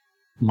that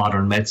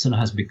modern medicine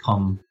has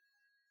become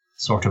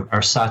sort of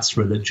ersatz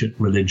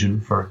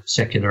religion for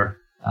secular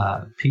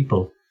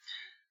people.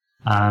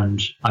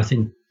 And I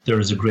think there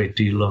is a great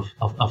deal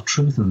of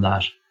truth in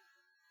that.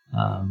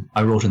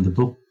 I wrote in the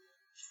book,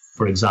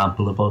 for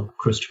example, about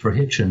Christopher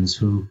Hitchens,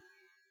 who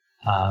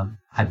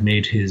had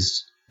made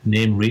his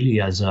name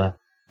really as an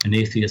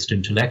atheist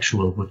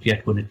intellectual, but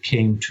yet when it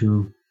came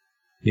to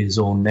his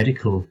own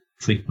medical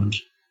treatment,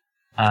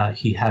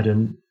 he had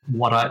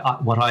what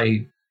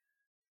I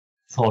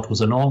thought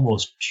was an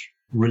almost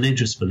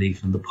religious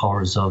belief in the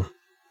powers of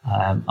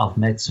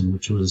medicine,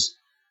 which was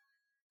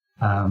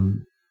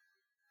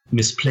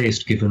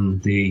misplaced given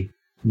the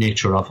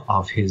nature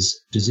of his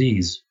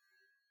disease.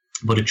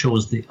 But it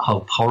shows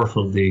how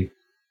powerful the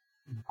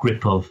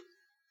grip of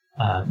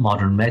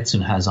modern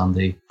medicine has on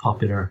the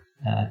popular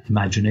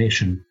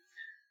imagination.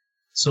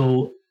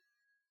 So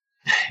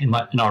in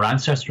our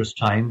ancestors'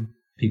 time,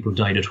 People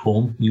died at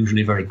home,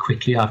 usually very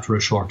quickly after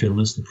a short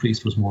illness. The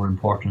priest was more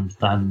important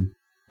than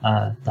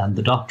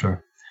the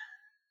doctor.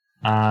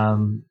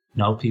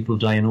 Now people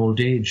die in old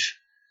age,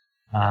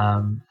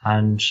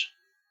 and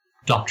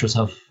doctors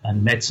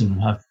and medicine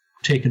have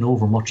taken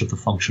over much of the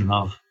function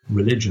of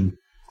religion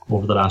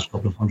over the last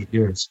couple of 100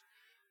 years.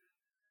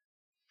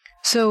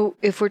 So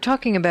if we're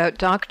talking about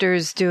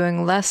doctors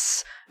doing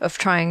less of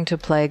trying to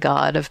play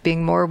God, of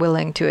being more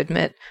willing to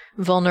admit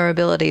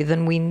vulnerability,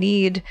 then we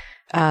need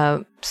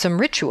some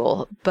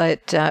ritual.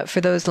 But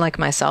for those like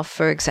myself,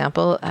 for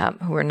example,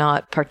 who are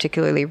not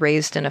particularly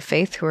raised in a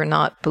faith, who are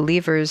not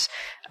believers,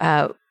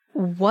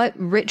 what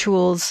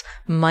rituals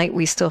might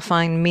we still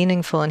find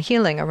meaningful and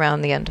healing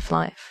around the end of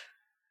life?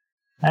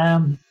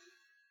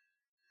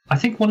 I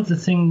think one of the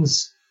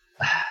things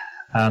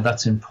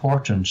that's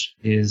important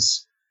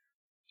is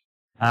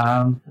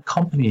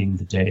accompanying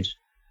the dead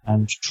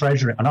and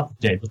treasuring, not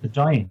the dead, but the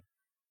dying,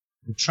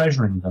 and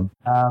treasuring them.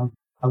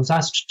 I was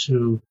asked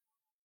to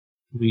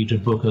read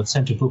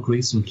sent a book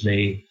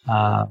recently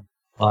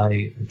by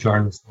a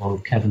journalist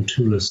called Kevin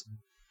Toulis.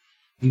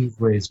 He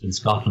was raised in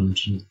Scotland,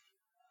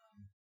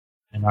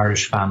 an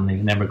Irish family,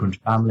 an immigrant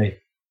family.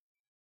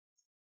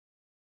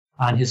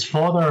 And his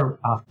father,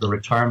 after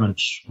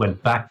retirement,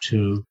 went back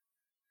to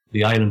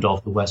the island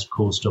off the west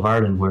coast of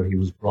Ireland where he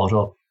was brought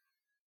up.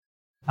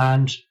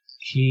 And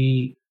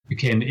he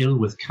became ill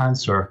with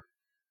cancer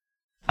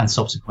and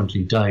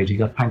subsequently died. He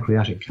got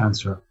pancreatic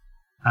cancer.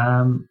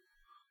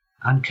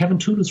 And Kevin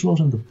Toulis wrote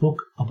in the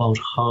book about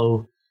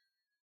how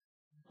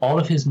all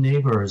of his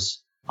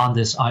neighbours on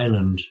this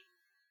island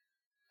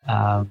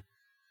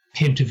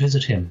came to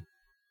visit him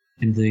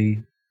in the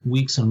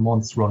weeks and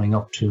months running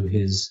up to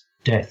his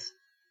death.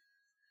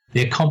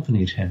 They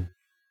accompanied him.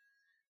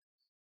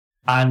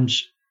 And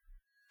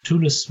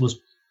Toulis was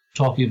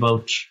talking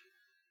about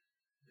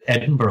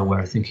Edinburgh, where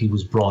I think he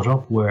was brought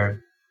up,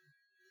 where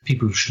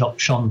people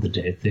shun the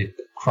dead, they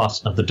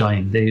the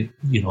dying. They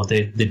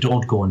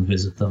don't go and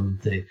visit them.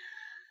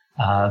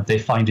 They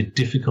find it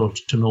difficult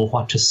to know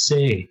what to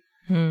say.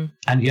 And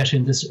yet,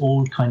 in this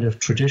old kind of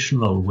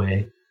traditional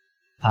way,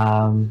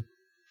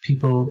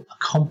 people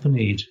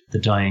accompanied the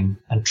dying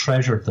and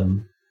treasured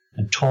them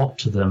and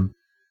talked to them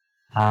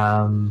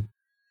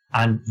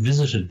and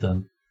visited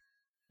them.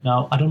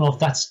 Now, I don't know if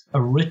that's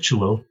a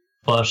ritual,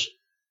 but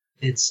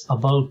it's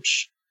about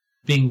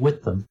being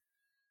with them.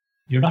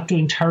 You're not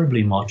doing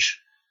terribly much.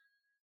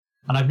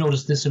 And I've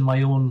noticed this in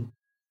my own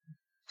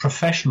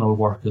professional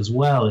work as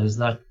well, is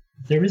that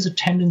there is a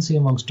tendency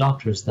amongst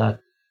doctors that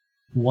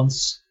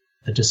once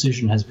a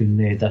decision has been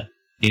made that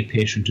a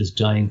patient is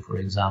dying, for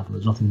example,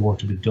 there's nothing more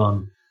to be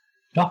done,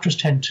 doctors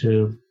tend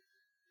to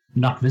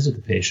not visit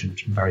the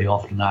patient very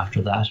often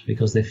after that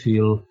because they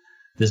feel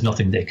there's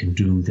nothing they can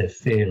do, they've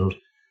failed.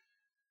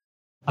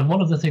 And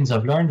one of the things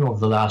I've learned over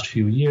the last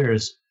few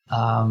years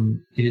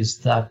is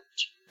that,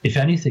 if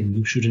anything,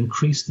 you should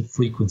increase the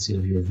frequency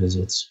of your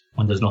visits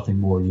when there's nothing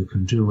more you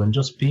can do. And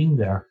just being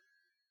there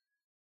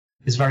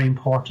is very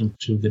important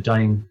to the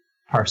dying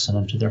person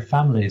and to their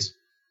families.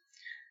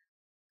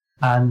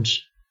 And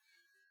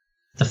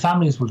the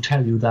families will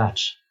tell you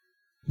that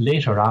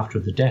later, after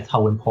the death,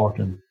 how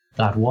important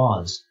that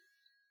was.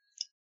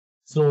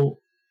 So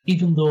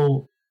even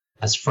though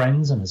as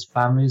friends and as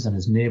families and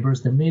as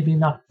neighbours, there may be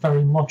not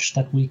very much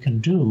that we can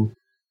do,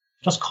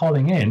 just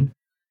calling in,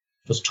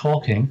 just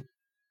talking,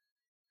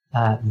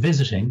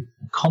 visiting,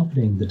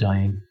 accompanying the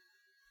dying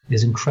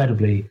is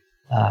incredibly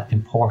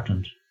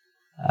important.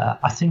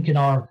 I think in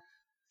our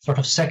sort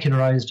of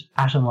secularized,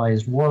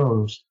 atomized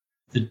world,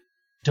 the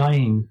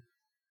dying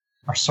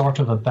are sort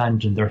of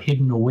abandoned. They're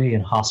hidden away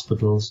in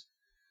hospitals.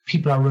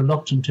 People are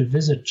reluctant to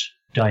visit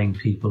dying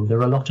people. They're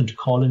reluctant to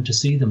call in to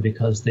see them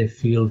because they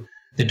feel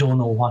they don't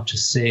know what to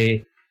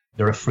say.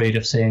 They're afraid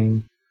of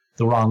saying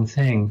the wrong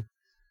thing.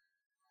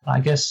 I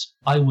guess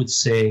I would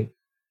say,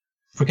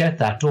 forget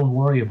that. Don't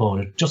worry about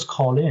it. Just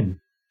call in.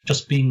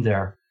 Just being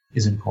there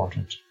is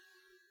important.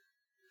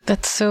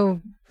 That's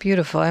so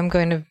beautiful. I'm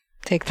going to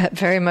take that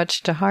very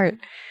much to heart.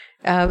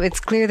 It's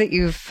clear that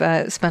you've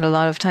spent a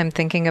lot of time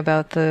thinking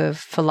about the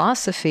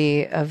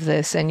philosophy of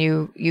this, and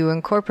you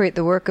incorporate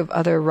the work of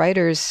other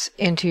writers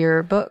into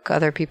your book,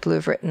 other people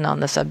who've written on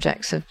the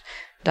subjects of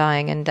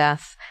dying and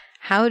death.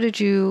 How did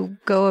you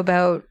go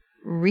about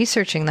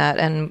researching that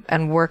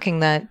and working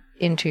that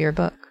into your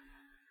book?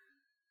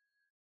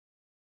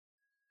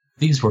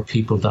 These were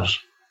people that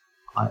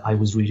I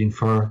was reading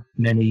for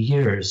many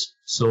years,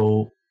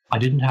 so I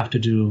didn't have to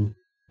do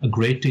a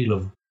great deal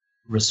of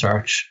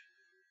research.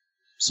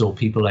 So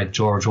people like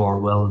George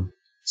Orwell,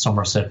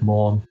 Somerset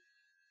Maugham,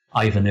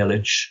 Ivan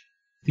Illich,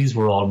 these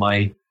were all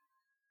my,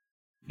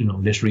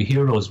 literary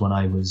heroes when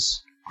I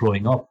was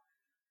growing up.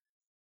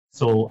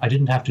 So I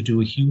didn't have to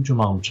do a huge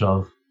amount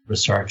of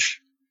research.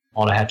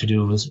 All I had to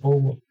do was,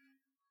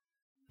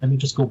 let me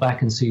just go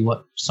back and see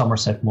what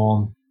Somerset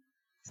Maugham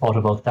thought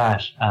about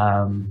that.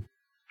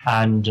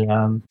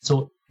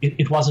 So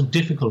it wasn't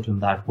difficult in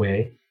that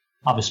way.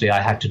 Obviously, I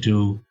had to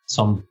do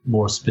some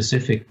more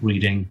specific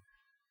reading.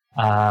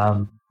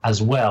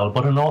 as well,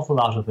 but an awful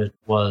lot of it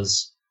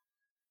was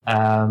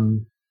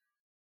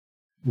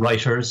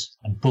writers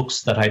and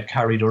books that I'd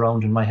carried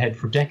around in my head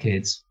for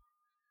decades.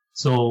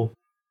 So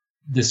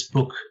this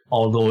book,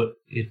 although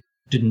it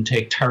didn't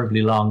take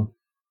terribly long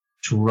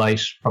to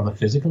write from a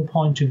physical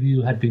point of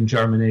view, had been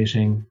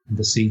germinating, and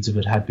the seeds of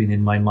it had been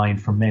in my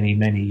mind for many,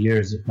 many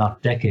years, if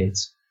not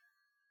decades.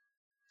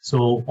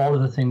 So all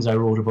of the things I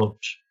wrote about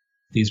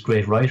these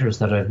great writers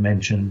that I've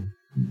mentioned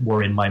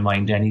were in my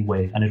mind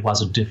anyway, and it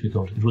wasn't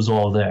difficult. It was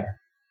all there.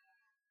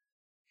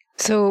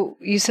 So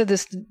you said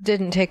this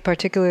didn't take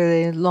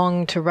particularly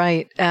long to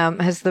write.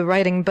 Has the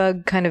writing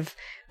bug kind of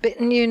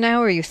bitten you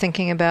now? Are you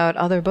thinking about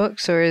other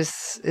books, or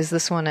is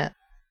this one it?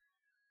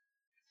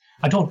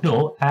 I don't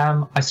know.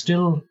 I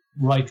still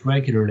write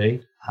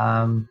regularly.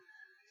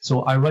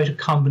 So I write a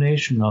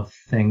combination of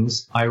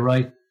things. I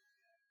write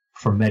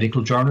for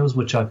medical journals,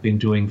 which I've been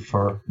doing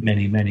for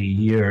many, many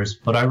years.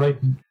 But I write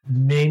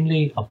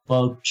mainly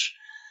about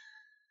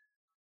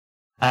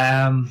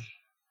if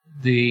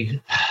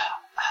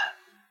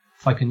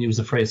I can use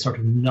the phrase, sort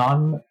of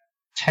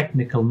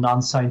non-technical,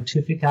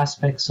 non-scientific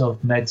aspects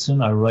of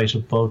medicine. I write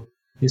about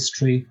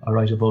history. I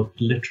write about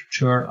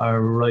literature. I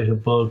write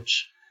about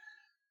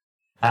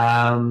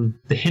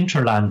the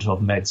hinterland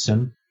of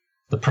medicine,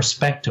 the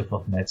perspective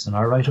of medicine.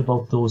 I write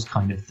about those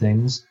kind of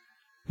things.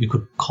 You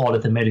could call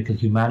it the medical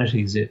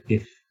humanities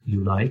if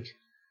you like.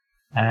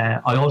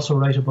 I also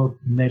write about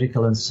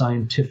medical and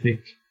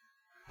scientific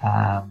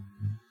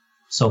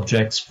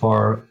subjects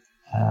for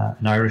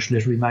an Irish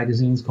literary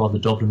magazine called the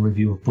Dublin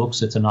Review of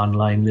Books. It's an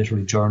online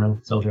literary journal.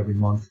 It's out every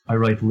month. I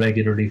write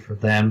regularly for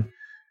them.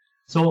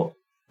 So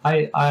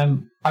I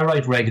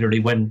write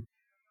regularly when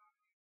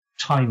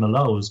time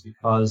allows,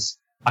 because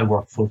I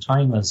work full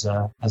time as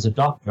a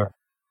doctor.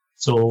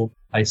 So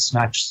I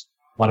snatch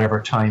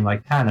whatever time I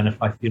can, and if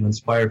I feel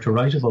inspired to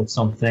write about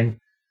something,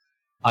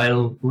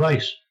 I'll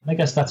write. I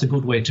guess that's a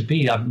good way to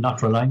be. I'm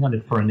not relying on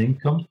it for an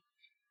income.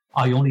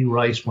 I only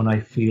write when I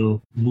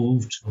feel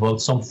moved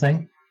about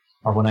something,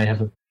 or when I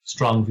have a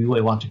strong view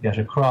I want to get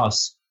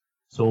across.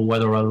 So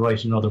whether I'll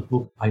write another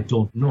book, I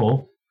don't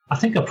know. I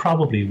think I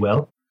probably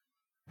will.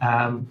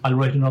 I'll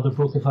write another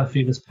book if I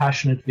feel as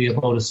passionately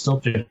about a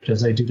subject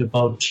as I did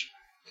about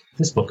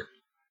this book.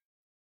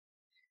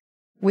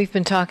 We've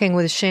been talking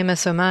with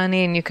Seamus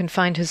O'Mahony, and you can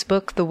find his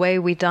book, The Way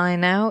We Die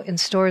Now, in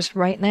stores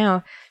right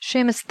now.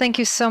 Seamus, thank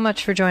you so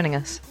much for joining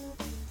us.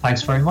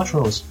 Thanks very much,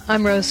 Rose.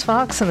 I'm Rose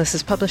Fox, and this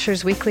is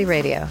Publishers Weekly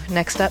Radio.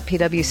 Next up,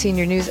 PW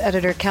Senior News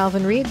Editor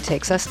Calvin Reid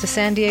takes us to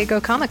San Diego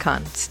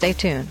Comic-Con. Stay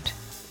tuned.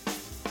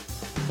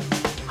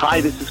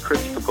 Hi, this is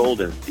Christopher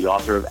Golden, the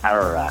author of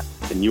Ararat,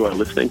 and you are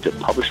listening to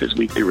Publishers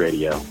Weekly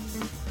Radio.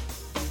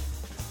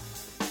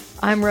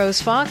 I'm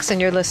Rose Fox, and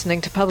you're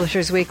listening to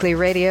Publishers Weekly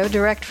Radio,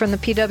 direct from the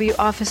PW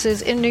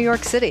offices in New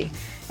York City.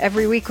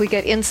 Every week we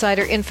get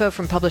insider info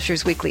from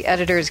Publishers Weekly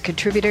editors,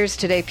 contributors.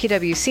 Today,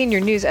 PW Senior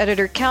News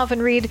Editor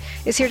Calvin Reid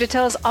is here to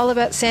tell us all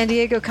about San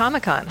Diego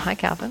Comic-Con. Hi,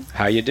 Calvin.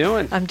 How you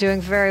doing? I'm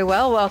doing very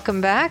well.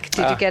 Welcome back.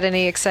 Did you get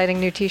any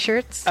exciting new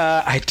T-shirts?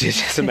 I did.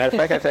 As a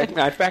matter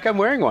of fact, I'm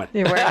wearing one.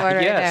 You're wearing one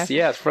right yes, now.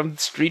 Yes, from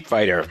Street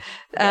Fighter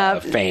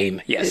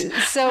fame. Yes.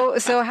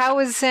 So how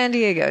was San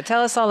Diego?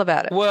 Tell us all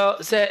about it.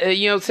 Well,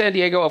 San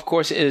Diego, of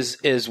course,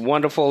 is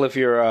wonderful if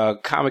you're a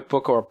comic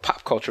book or a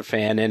pop culture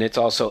fan, and it's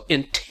also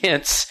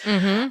intense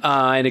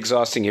and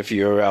exhausting if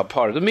you're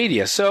part of the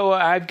media. So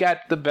I've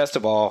got the best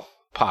of all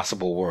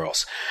possible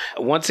worlds.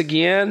 Once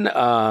again,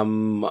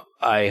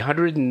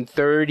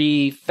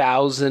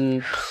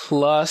 130,000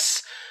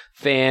 plus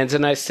fans,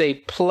 and I say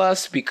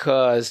plus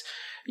because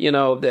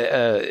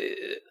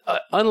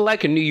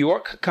unlike a New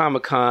York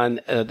Comic-Con,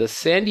 the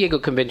San Diego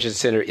Convention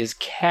Center is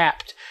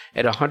capped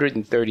at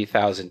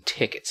 130,000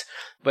 tickets.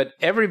 But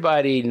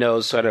everybody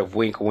knows, sort of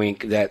wink,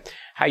 wink, that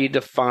how you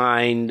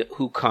define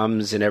who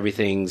comes and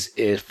everything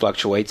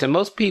fluctuates. And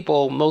most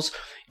people, most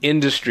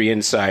industry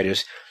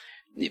insiders,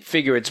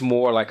 figure it's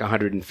more like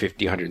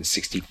 150,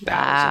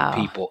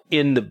 160,000 people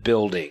in the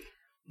building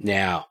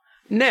now.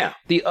 Now,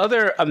 the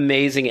other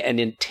amazing and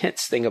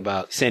intense thing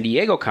about San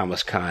Diego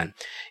Comic-Con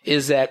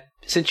is that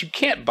since you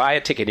can't buy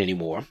a ticket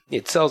anymore, the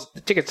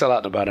tickets sell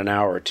out in about an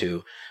hour or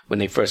two when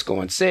they first go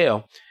on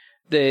sale.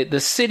 The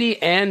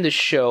city and the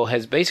show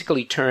has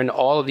basically turned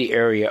all of the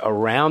area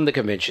around the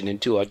convention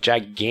into a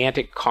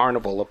gigantic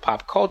carnival of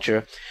pop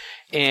culture.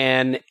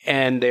 And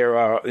there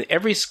are,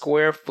 every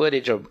square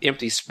footage of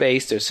empty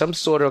space, there's some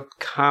sort of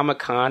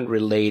Comic-Con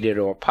related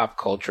or pop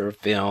culture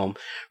film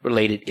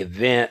related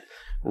event,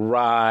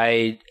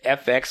 ride.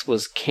 FX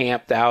was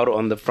camped out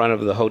on the front of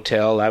the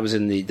hotel. I was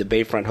in the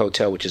Bayfront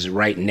Hotel, which is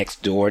right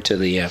next door to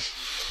the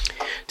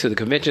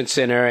convention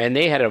center, and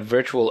they had a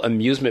virtual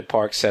amusement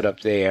park set up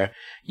there.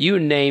 You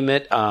name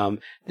it.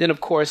 Then, of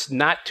course,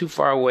 not too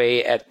far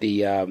away at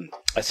the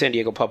San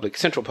Diego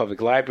Central Public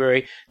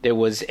Library, there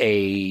was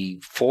a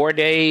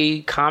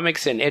 4-day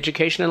comics and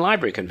education and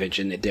library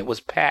convention that was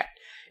packed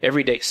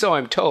every day. So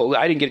I'm told.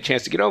 I didn't get a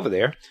chance to get over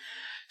there.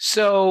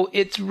 So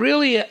it's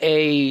really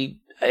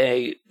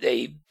a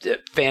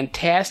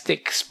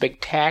fantastic,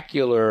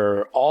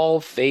 spectacular, all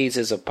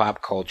phases of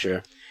pop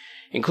culture,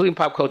 including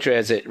pop culture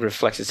as it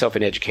reflects itself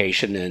in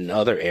education and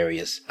other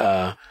areas.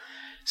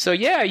 So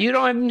yeah, you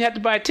don't even have to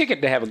buy a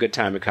ticket to have a good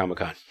time at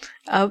Comic-Con.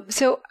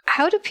 So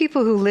how do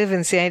people who live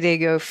in San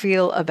Diego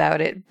feel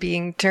about it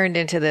being turned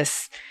into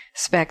this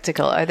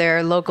spectacle? Are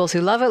there locals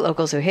who love it,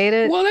 locals who hate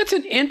it? Well, that's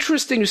an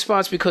interesting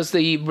response because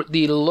the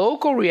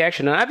local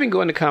reaction, and I've been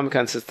going to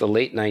Comic-Con since the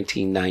late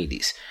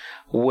 1990s,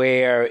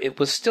 where it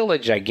was still a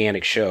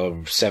gigantic show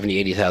of 70,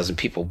 80,000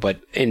 people.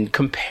 But in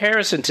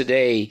comparison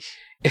today,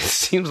 it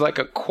seems like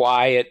a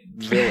quiet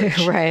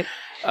village. Right.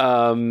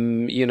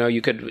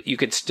 You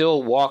could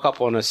still walk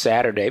up on a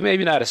Saturday,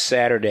 maybe not a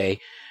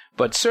Saturday,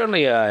 but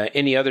certainly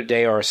any other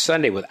day or a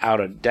Sunday without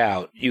a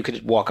doubt, you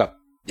could walk up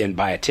and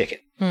buy a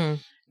ticket.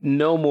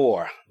 No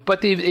more.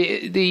 But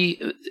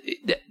the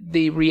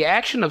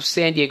reaction of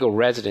San Diego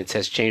residents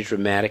has changed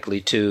dramatically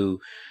to,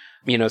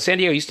 San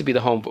Diego used to be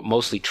the home for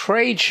mostly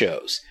trade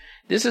shows.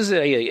 This is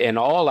an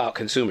all-out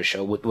consumer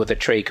show with a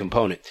trade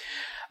component.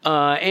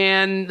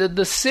 And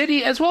the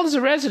city, as well as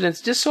the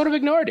residents, just sort of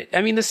ignored it.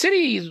 I mean, the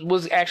city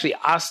was actually,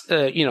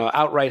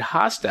 outright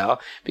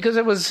hostile because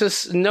there was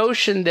this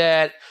notion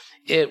that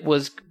it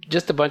was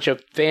just a bunch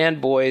of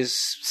fanboys,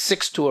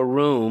 six to a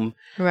room,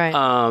 right?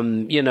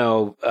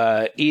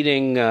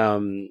 Eating,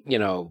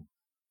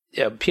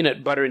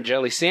 peanut butter and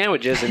jelly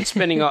sandwiches and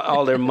spending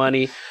all their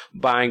money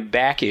buying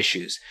back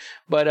issues.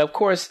 But of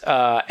course,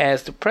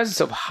 as the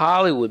presence of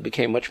Hollywood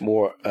became much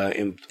more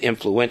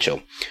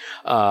influential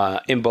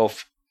in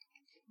both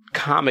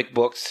comic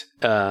books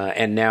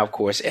and now, of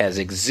course, as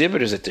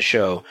exhibitors at the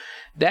show,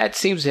 that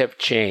seems to have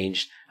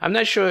changed. I'm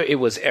not sure it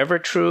was ever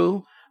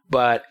true,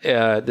 but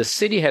the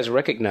city has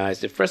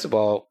recognized that, first of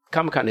all,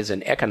 Comic-Con is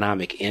an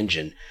economic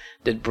engine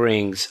that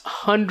brings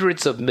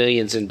hundreds of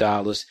millions in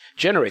dollars,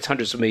 generates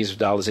hundreds of millions of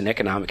dollars in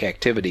economic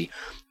activity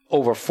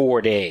over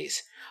 4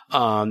 days.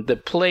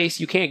 The place,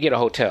 you can't get a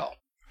hotel.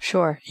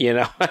 Sure.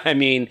 I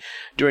mean,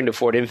 during the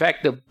 4 days. In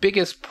fact, the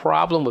biggest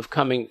problem with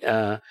coming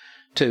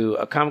to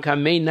a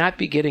Comic-Con may not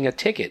be getting a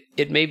ticket.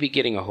 It may be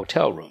getting a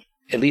hotel room,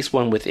 at least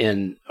one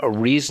within a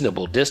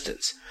reasonable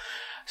distance.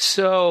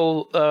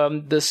 So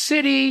the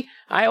city,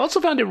 I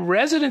also found that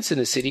residents in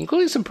the city,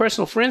 including some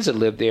personal friends that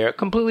lived there,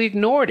 completely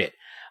ignored it.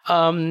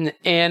 And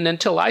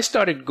until I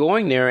started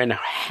going there and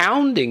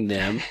hounding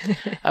them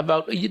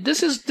about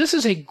this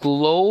is a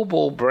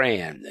global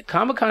brand.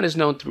 Comic-Con is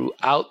known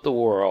throughout the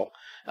world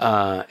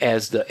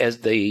as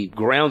the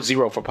ground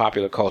zero for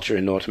popular culture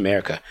in North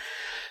America.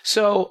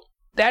 So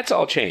that's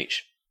all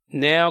changed.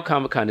 Now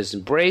Comic-Con is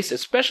embraced,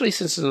 especially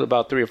since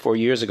about 3 or 4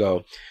 years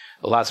ago.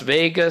 Las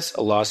Vegas,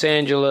 Los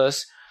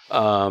Angeles,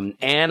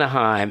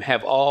 Anaheim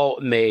have all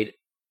made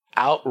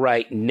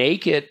outright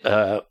naked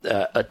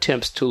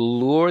attempts to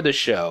lure the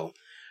show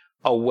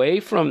away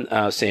from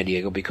San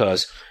Diego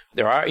because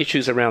there are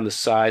issues around the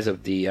size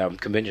of the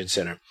convention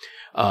center.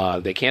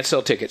 They can't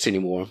sell tickets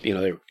anymore.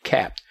 They're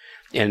capped.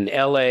 In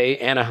LA,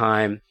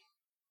 Anaheim,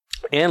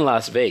 and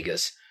Las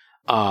Vegas,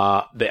 they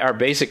are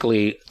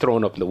basically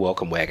thrown up in the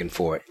welcome wagon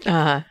for it.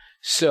 Uh-huh.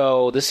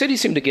 So the city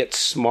seemed to get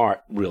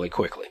smart really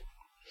quickly.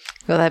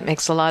 Well, that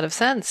makes a lot of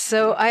sense.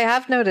 So I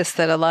have noticed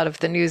that a lot of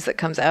the news that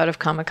comes out of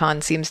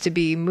Comic-Con seems to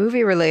be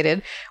movie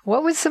related.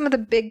 What was some of the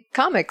big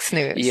comics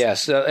news?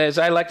 Yes. As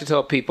I like to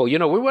tell people,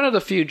 we're one of the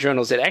few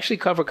journals that actually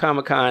cover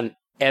Comic-Con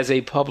as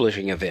a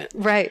publishing event.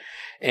 Right.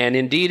 And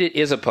indeed, it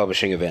is a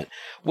publishing event.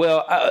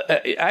 Well,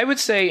 I would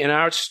say in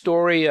our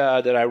story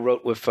that I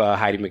wrote with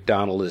Heidi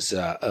McDonald is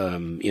up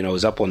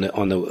on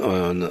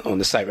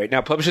the site right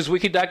now,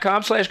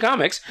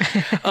 publishersweekly.com/comics.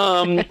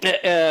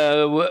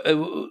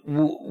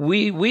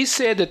 We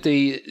said that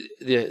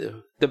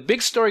the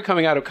big story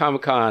coming out of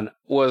Comic-Con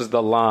was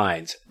the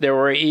lines. There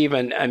were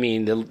even,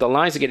 the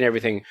lines to get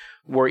everything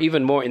were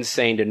even more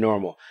insane than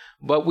normal.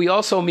 But we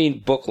also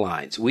mean book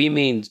lines. We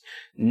mean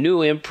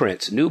new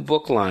imprints, new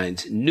book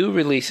lines, new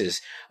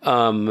releases.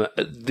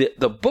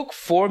 The book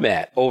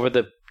format over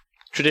the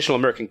traditional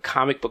American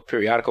comic book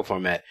periodical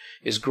format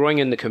is growing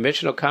in the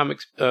conventional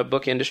comics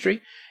book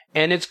industry.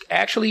 And it's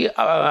actually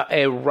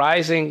a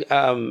rising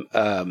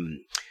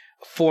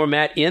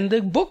format in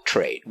the book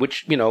trade,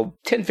 which,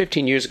 10,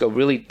 15 years ago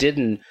really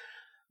didn't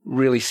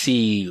really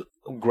see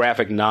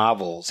graphic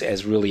novels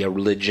as really a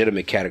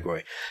legitimate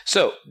category.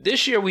 So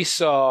this year we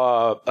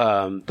saw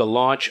the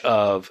launch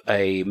of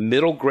a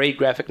middle grade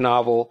graphic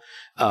novel,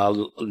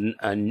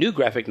 a new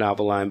graphic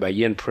novel line by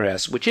Yen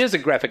Press, which is a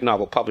graphic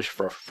novel published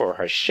for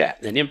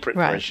Hachette, an imprint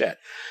for Hachette.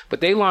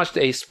 But they launched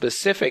a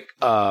specific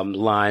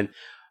line,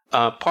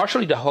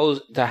 partially to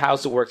house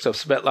the works of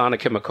Svetlana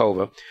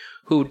Kimakova,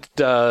 who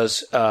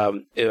does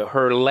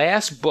her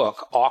last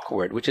book,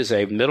 Awkward, which is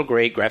a middle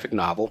grade graphic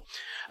novel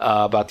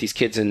about these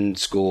kids in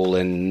school,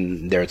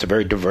 and it's a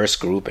very diverse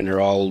group, and they're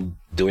all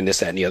doing this,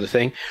 that, and the other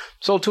thing.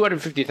 Sold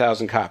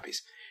 250,000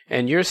 copies.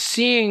 And you're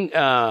seeing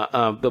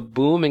the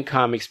boom in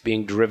comics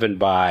being driven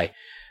by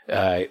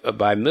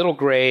by middle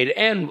grade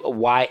and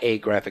YA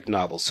graphic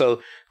novels.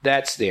 So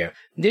that's there.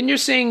 Then you're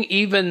seeing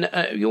even,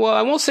 well,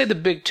 I won't say the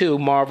big two,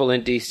 Marvel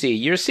and DC.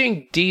 You're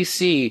seeing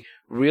DC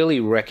really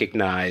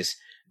recognize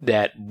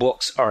that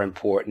books are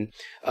important.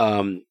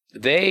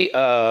 They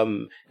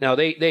offered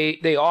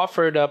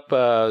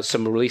up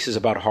some releases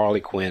about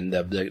Harley Quinn,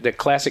 the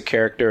classic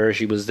character.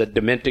 She was the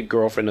demented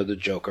girlfriend of the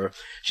Joker.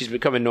 She's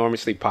become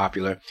enormously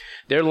popular.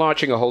 They're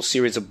launching a whole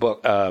series of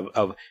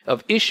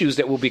of issues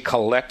that will be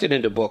collected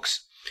into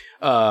books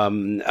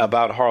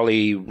about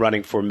Harley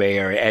running for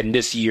mayor and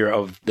this year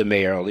of the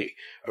mayoralty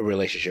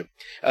relationship,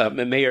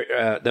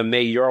 the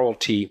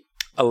mayoralty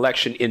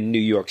election in New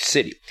York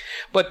City.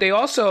 But they've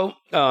also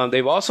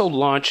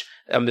launched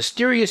a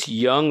mysterious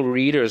young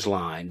readers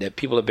line that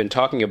people have been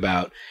talking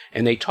about,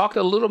 and they talked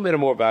a little bit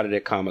more about it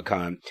at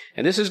Comic-Con.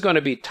 And this is going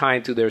to be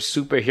tied to their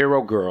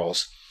Superhero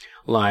Girls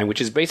line,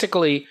 which is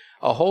basically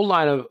a whole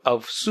line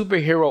of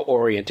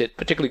superhero-oriented,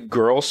 particularly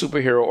girl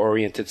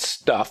superhero-oriented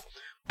stuff,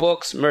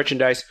 books,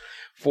 merchandise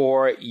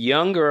for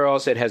young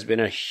girls that has been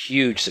a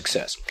huge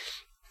success.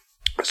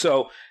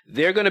 So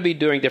they're going to be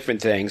doing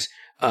different things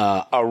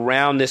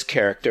around this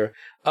character.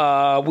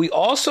 We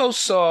also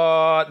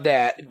saw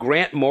that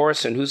Grant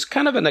Morrison, who's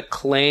kind of an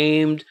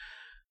acclaimed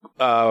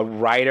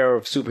writer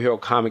of superhero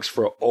comics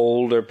for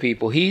older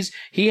people, he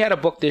had a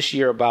book this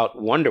year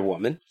about Wonder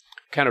Woman,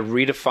 kind of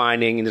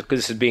redefining,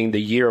 this is being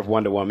the year of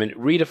Wonder Woman,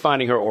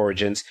 redefining her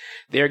origins.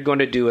 They're going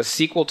to do a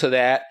sequel to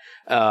that,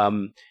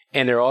 and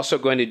they're also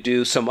going to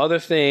do some other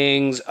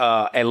things,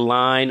 a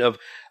line of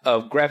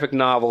graphic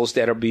novels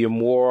that'll be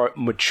more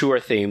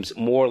mature themes,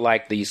 more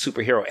like the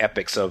superhero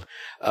epics of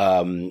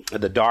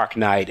The Dark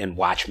Knight and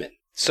Watchmen.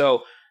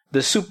 So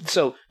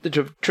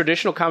the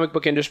traditional comic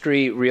book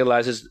industry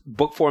realizes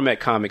book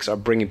format comics are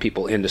bringing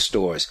people into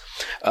stores.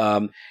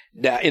 Now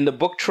in the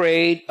book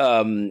trade,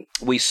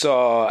 we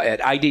saw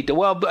at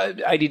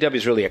IDW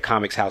is really a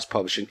comics house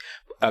publishing,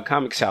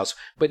 comics house,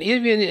 but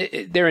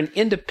even they're an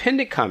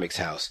independent comics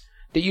house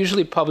that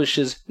usually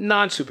publishes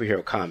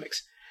non-superhero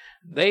comics.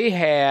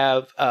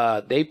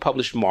 They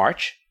published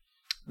March,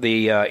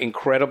 the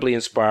incredibly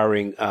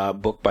inspiring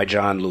book by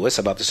John Lewis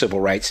about the civil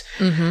rights.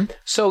 Mm-hmm.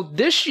 So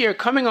this year,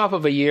 coming off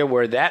of a year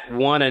where that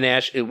won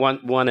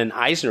an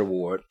Eisner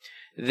Award,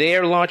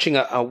 they're launching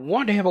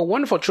they have a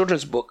wonderful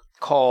children's book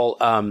called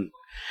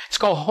it's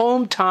called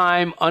Home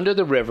Time Under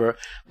the River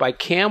by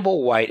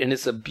Campbell White, and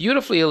it's a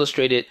beautifully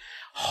illustrated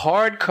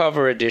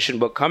hardcover edition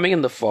book coming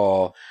in the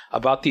fall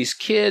about these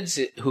kids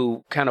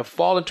who kind of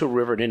fall into a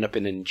river and end up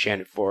in an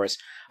enchanted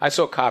forest. I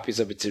saw copies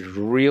of it. It's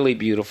really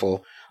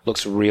beautiful.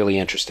 Looks really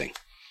interesting.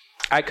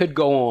 I could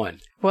go on.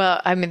 Well,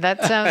 I mean,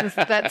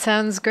 that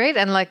sounds great.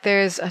 And like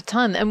there's a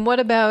ton. And what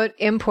about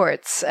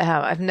imports?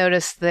 I've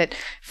noticed that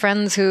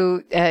friends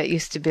who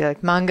used to be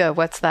like, manga,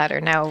 what's that?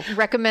 Are now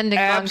recommending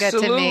manga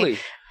to me.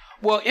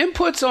 Well,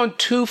 inputs on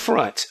two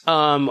fronts.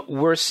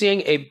 We're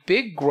seeing a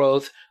big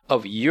growth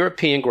of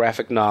European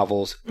graphic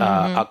novels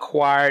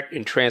acquired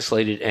and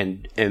translated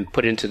and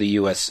put into the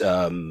U.S.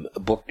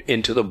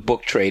 into the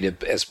book trade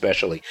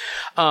especially.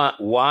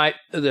 Why?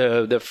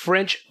 The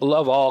French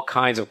love all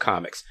kinds of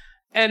comics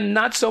and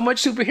not so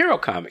much superhero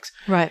comics.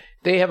 Right.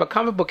 They have a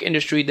comic book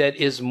industry that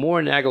is more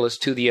analogous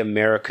to the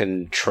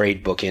American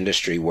trade book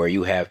industry, where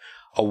you have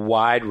a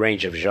wide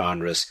range of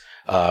genres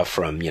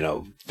from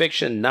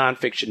fiction,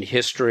 nonfiction,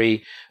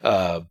 history,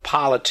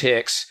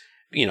 politics,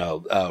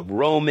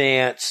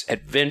 romance,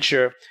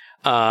 adventure,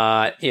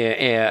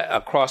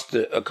 across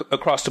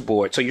the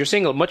board. So you're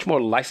seeing a much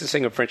more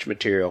licensing of French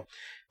material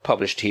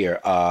published here,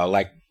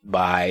 like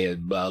by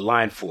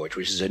Lineforge,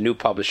 which is a new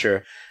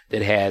publisher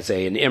that has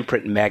an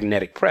imprint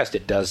magnetic press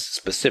that does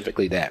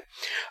specifically that.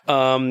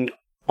 On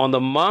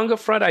the manga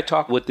front, I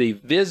talked with the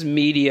Viz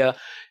Media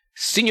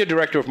Senior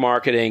Director of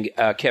Marketing,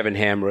 Kevin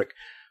Hamrick.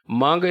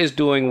 Manga is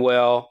doing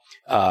well.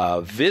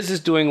 Viz is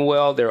doing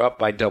well. They're up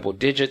by double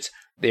digits.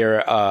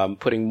 They're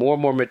putting more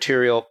and more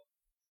material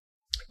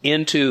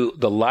into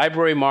the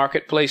library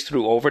marketplace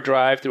through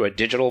Overdrive, through a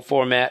digital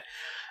format.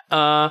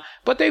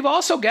 But they've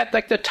also got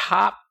like the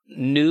top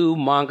new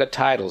manga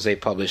titles. They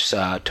publish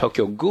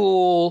Tokyo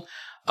Ghoul,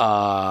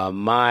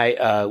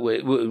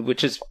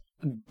 which is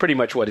pretty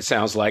much what it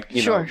sounds like.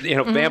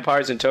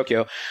 Vampires in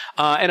Tokyo,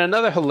 and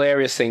another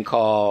hilarious thing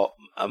called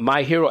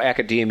My Hero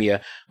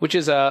Academia, which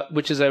is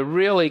a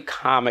really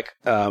comic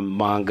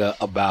manga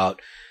about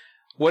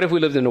what if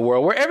we lived in a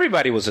world where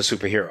everybody was a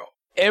superhero?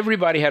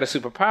 Everybody had a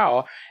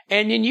superpower,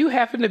 and then you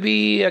happen to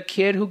be a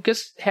kid who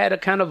just had a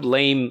kind of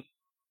lame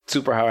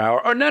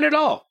superpower or none at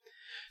all.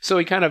 So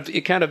it kind of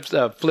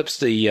flips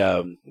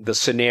the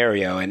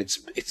scenario, and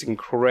it's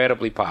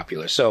incredibly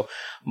popular. So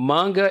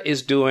manga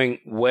is doing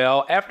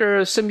well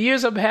after some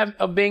years of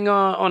being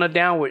on a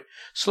downward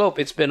slope.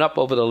 It's been up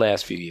over the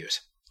last few years.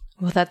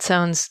 Well, that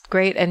sounds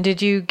great. And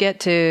did you get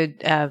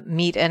to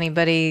meet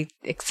anybody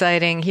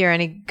exciting? Hear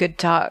any good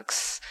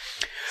talks?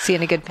 See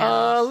any good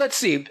panels? Let's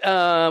see.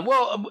 One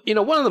of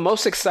the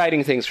most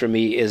exciting things for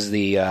me is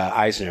the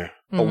Eisner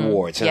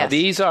Awards. Now,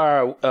 these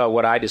are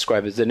what I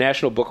describe as the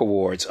National Book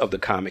Awards of the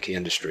comic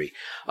industry.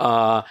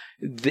 And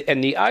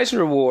the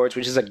Eisner Awards,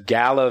 which is a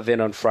gala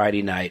event on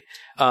Friday night,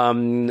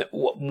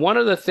 one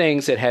of the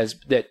things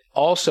that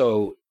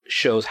also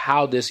shows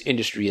how this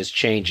industry is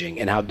changing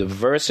and how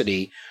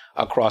diversity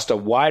across a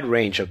wide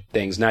range of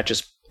things, not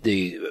just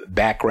the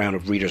background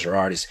of readers or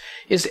artists,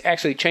 is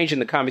actually changing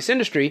the comics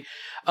industry.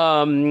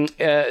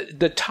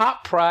 The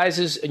top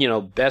prizes,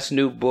 best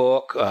new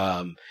book,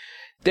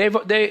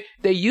 they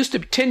used to,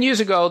 10 years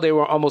ago, they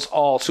were almost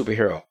all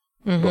superhero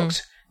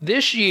books.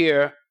 This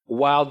year,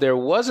 while there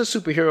was a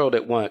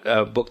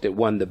superhero book that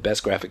won the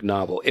best graphic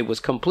novel, it was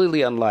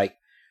completely unlike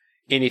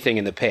anything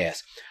in the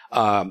past.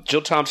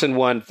 Jill Thompson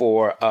won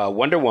for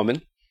Wonder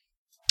Woman,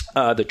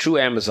 The True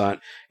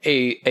Amazon,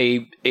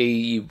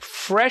 a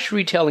fresh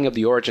retelling of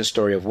the origin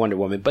story of Wonder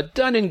Woman, but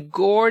done in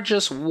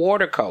gorgeous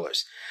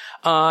watercolors.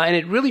 And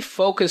it really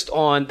focused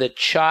on the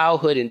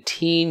childhood and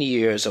teen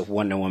years of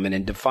Wonder Woman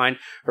and defined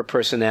her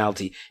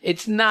personality.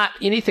 It's not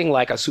anything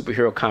like a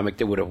superhero comic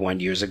that would have won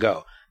years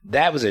ago.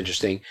 That was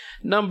interesting.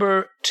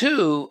 Number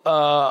 2,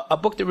 a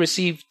book that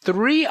received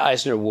 3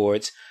 Eisner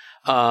Awards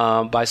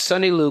by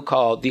Sunny Liu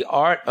called The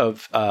Art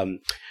of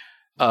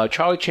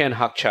Charlie Chan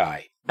Hak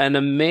Chai, an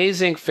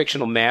amazing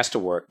fictional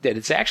masterwork that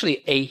it's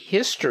actually a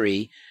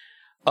history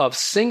of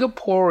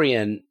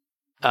Singaporean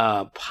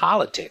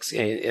politics.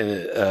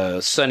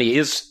 Sunny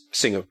is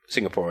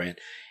Singaporean,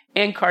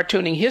 and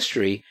cartooning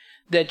history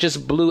that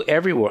just blew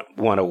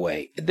everyone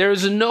away.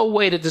 There's no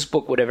way that this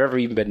book would have ever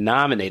even been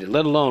nominated,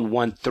 let alone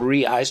won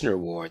 3 Eisner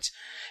Awards.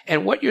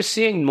 And what you're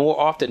seeing more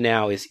often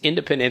now is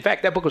independent. In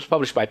fact, that book was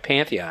published by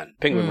Pantheon,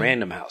 Penguin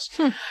Random House.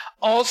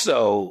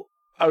 Also,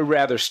 a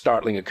rather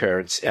startling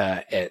occurrence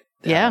at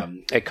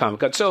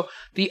Comic-Con. So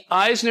the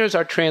Eisners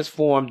are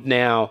transformed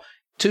now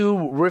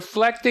to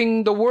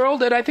reflecting the world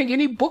that I think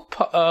any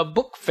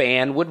book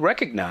fan would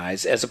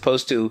recognize, as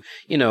opposed to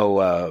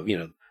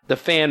the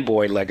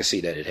fanboy legacy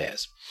that it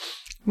has.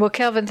 Well,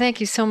 Kelvin, thank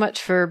you so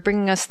much for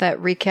bringing us that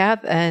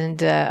recap,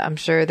 and I'm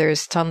sure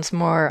there's tons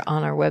more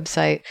on our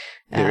website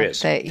there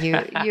is. That you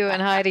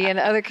and Heidi and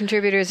other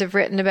contributors have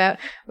written about.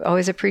 We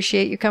always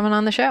appreciate you coming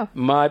on the show.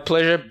 My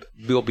pleasure.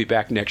 We'll be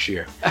back next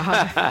year.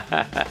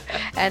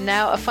 And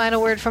now a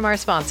final word from our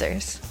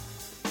sponsors.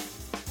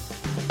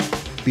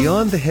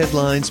 Beyond the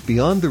headlines,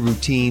 beyond the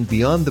routine,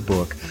 beyond the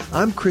book,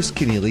 I'm Chris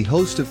Kenneally,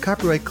 host of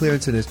Copyright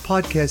Clearance and his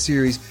podcast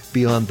series,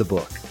 Beyond the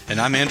Book. And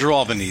I'm Andrew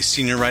Albanese,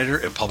 senior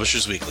writer at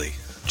Publishers Weekly.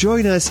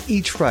 Join us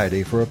each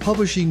Friday for a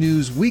Publishing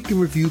News Week in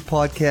Review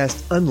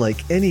podcast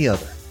unlike any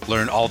other.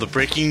 Learn all the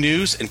breaking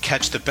news and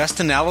catch the best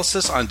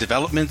analysis on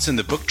developments in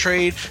the book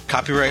trade,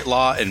 copyright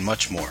law, and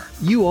much more.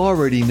 You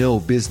already know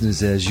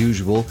business as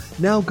usual.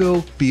 Now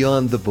go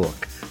beyond the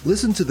book.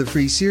 Listen to the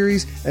free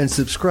series and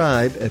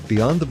subscribe at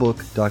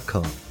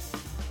beyondthebook.com.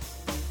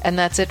 And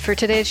that's it for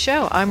today's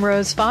show. I'm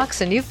Rose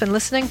Fox, and you've been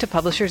listening to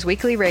Publishers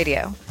Weekly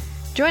Radio.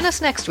 Join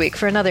us next week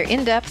for another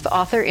in-depth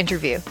author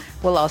interview.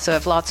 We'll also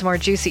have lots more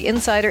juicy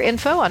insider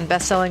info on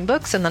best-selling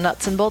books and the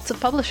nuts and bolts of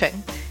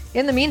publishing.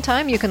 In the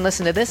meantime, you can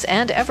listen to this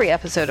and every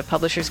episode of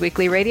Publishers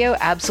Weekly Radio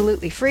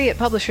absolutely free at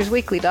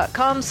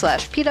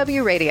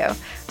publishersweekly.com/pwradio.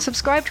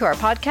 Subscribe to our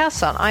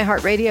podcasts on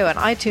iHeartRadio and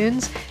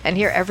iTunes, and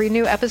hear every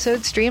new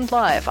episode streamed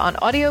live on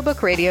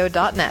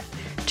audiobookradio.net.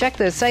 Check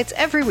those sites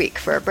every week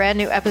for a brand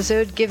new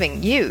episode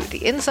giving you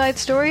the inside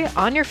story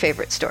on your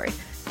favorite story.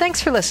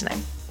 Thanks for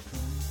listening.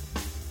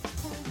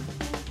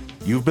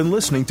 You've been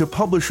listening to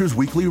Publishers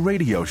Weekly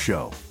Radio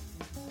Show.